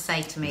trying to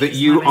say to me? That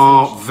you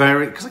are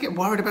very... Because I get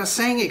worried about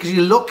saying it, because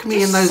you look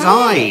me in those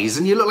eyes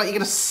and you look like you're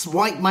going to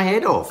swipe my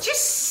head off.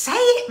 Just say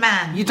it,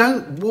 man. You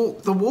don't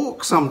walk the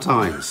walk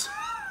sometimes.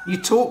 You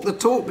talk the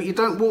talk, but you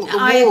don't walk the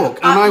walk.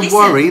 And I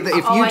worry that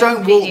if you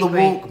don't walk the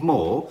walk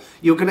more,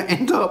 you're going to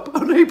end up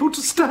unable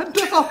to stand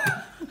up,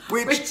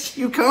 which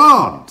you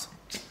can't.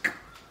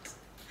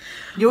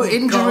 You're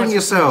injuring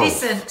yourself.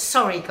 Listen,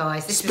 sorry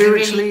guys, this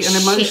spiritually is a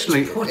really and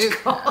emotionally. Shit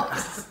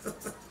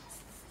podcast.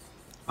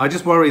 I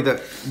just worry that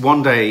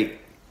one day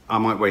I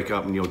might wake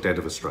up and you're dead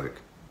of a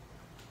stroke.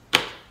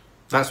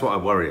 That's what I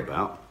worry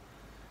about.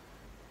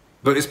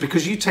 But it's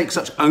because you take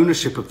such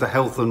ownership of the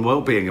health and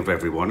well-being of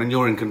everyone, and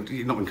you're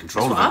not in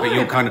control of it, but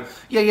you're kind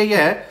of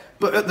yeah.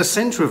 But at the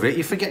centre of it,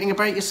 you're forgetting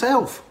about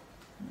yourself.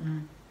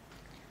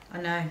 I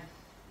know.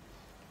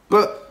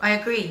 But I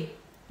agree.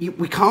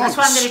 We can't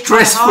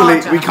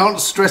stressfully. We can't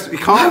stress. We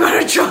can't. I'm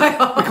going to try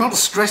hard. We can't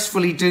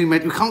stressfully do. We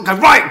can't go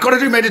right. Got to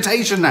do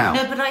meditation now.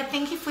 No, but I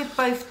think if we're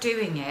both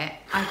doing it,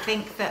 I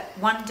think that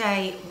one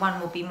day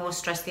one will be more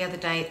stressed, the other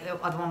day the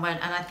other one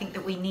won't, and I think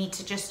that we need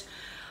to just.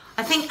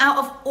 I think out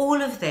of all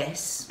of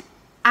this,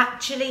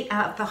 actually,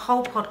 out of the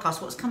whole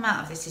podcast, what's come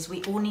out of this is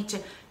we all need to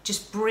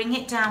just bring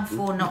it down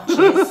 4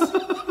 notches.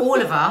 All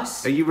of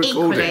us. Are you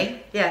recording?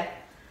 Equally, yeah.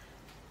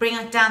 Bring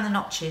it down the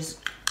notches.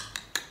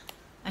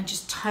 And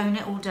just tone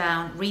it all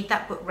down. Read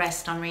that book,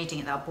 Rest. I'm reading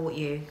it that I bought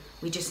you.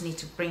 We just need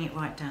to bring it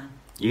right down.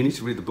 You need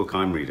to read the book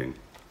I'm reading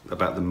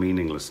about the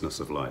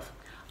meaninglessness of life.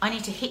 I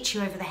need to hit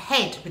you over the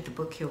head with the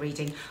book you're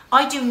reading.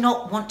 I do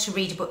not want to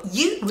read a book.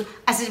 You,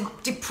 as a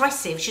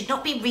depressive, should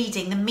not be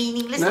reading the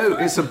meaninglessness of life.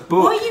 No, it's a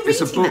book. Why are you reading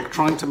It's a book that?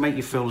 trying to make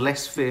you feel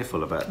less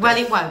fearful about Well,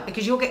 death. it won't,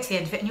 because you'll get to the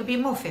end of it and you'll be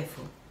more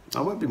fearful. I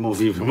won't be more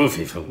fearful. I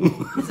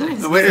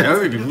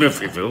won't be more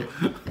fearful.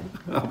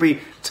 I'll be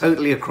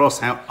totally across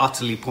how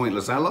utterly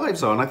pointless our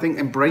lives are, and I think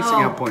embracing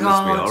how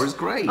pointless we are is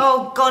great.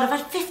 Oh God, I've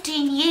had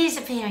 15 years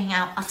of hearing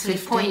how utterly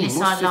 15? pointless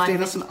What's our 15? life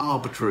That's is. an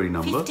arbitrary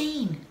number.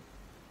 15.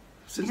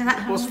 Isn't that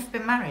how long we've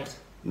been married?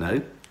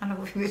 No. How long have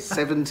we been married?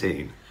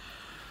 17.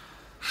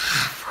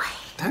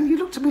 Don't you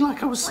look to me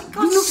like I was. Oh my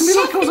God, you looked at me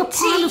like I was a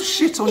pile of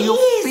shit on your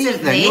years feet.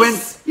 of Then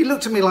this. you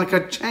looked at me like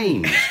I'd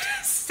changed.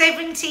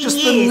 17 Just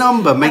years. the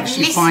number makes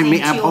of you find me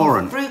listening to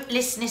abhorrent. Your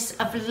fruitlessness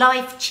of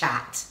life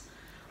chat.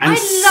 And I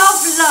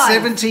love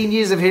life. 17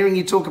 years of hearing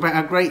you talk about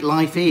how great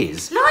life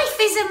is. Life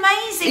is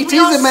amazing. It We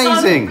is are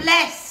amazing. so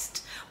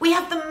blessed. We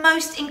have the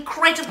most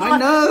incredible I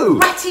know.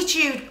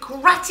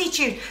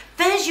 Gratitude.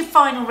 There's your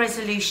final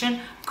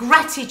resolution.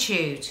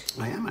 Gratitude.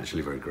 I am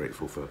actually very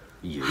grateful for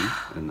you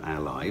and our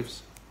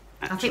lives.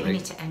 I think we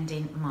need to end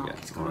in Mark. Yeah,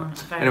 It's gone all on right.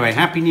 very Anyway, long.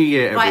 Happy New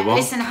Year, everyone. Right,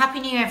 listen, Happy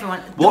New Year, everyone.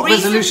 What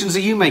resolutions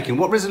are you making?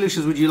 What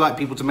resolutions would you like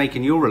people to make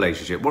in your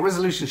relationship? What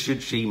resolutions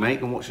should she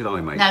make and what should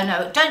I make?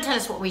 No, don't tell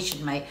us what we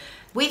should make.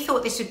 We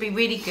thought this would be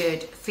really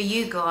good for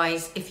you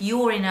guys if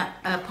you're in a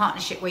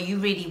partnership where you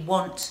really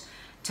want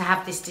to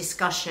have this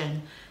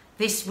discussion.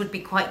 This would be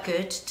quite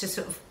good to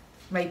sort of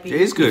maybe.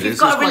 It is good. If you've It's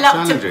got a quite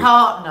reluctant challenging.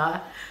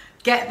 partner,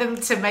 get them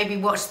to maybe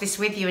watch this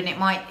with you, and it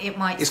might.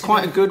 It's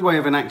quite a good way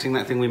of enacting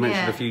that thing we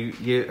mentioned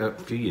Yeah. a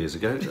few years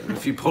ago, a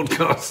few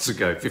podcasts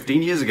ago,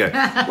 15 years ago,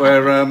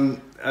 where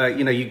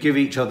you give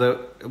each other.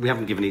 We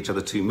haven't given each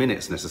other 2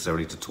 minutes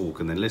necessarily to talk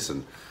and then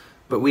listen,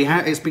 but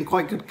it's been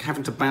quite good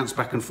having to bounce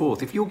back and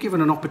forth. If you're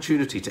given an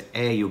opportunity to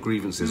air your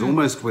grievances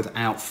almost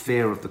without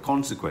fear of the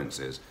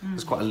consequences,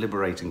 it's quite a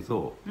liberating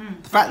thought.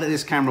 The fact that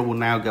this camera will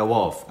now go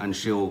off and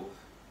she'll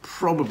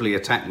probably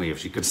attack me if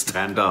she could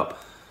stand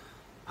up.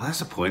 Oh,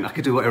 that's a point. I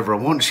could do whatever I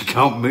want. She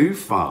can't move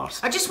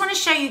fast. I just want to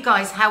show you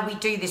guys how we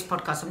do this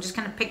podcast. I'm just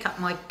going to pick up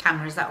my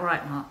camera. Is that all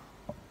right, Mark?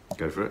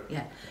 Go for it.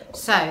 Yeah.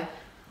 So,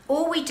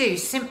 all we do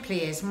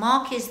simply is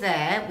Mark is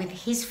there with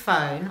his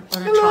phone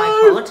on a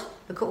Hello. tripod.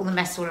 Look at all the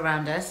mess all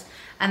around us.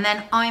 And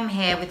then I'm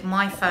here with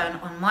my phone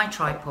on my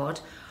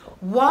tripod.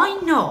 Why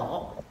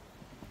not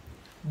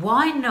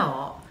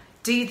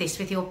do this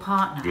with your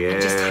partner? Yeah.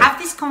 And just have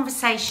this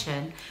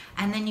conversation,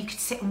 and then you could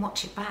sit and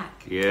watch it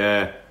back.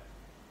 Yeah.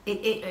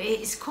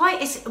 We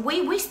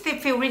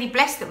feel really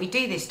blessed that we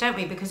do this, don't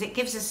we? Because it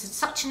gives us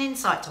such an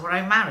insight to our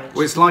own marriage.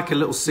 Well, it's like a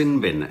little sin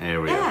bin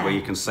area Yeah. where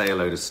you can say a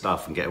load of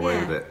stuff and get away Yeah.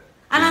 with it.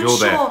 And 'Cause I'm you're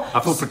there. sure- I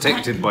feel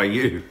protected by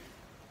you.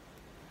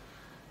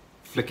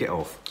 Flick it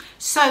off.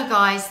 So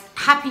guys,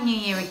 Happy New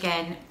Year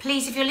again.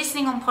 Please, if you're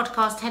listening on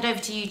podcast, head over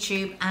to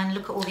YouTube and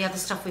look at all the other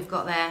stuff we've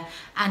got there.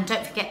 And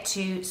don't forget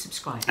to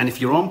subscribe. And if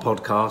you're on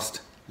podcast,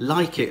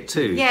 like it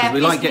too. Yeah, 'Cause we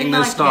please, like getting we'd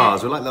those like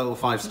stars. it. We like the little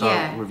 5-star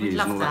Yeah, we'd reviews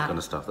love and all that that. kind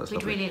of stuff. That's We'd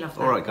lovely. really love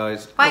All that. right,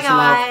 guys. Bye, Lots of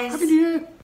love. guys. Happy New Year.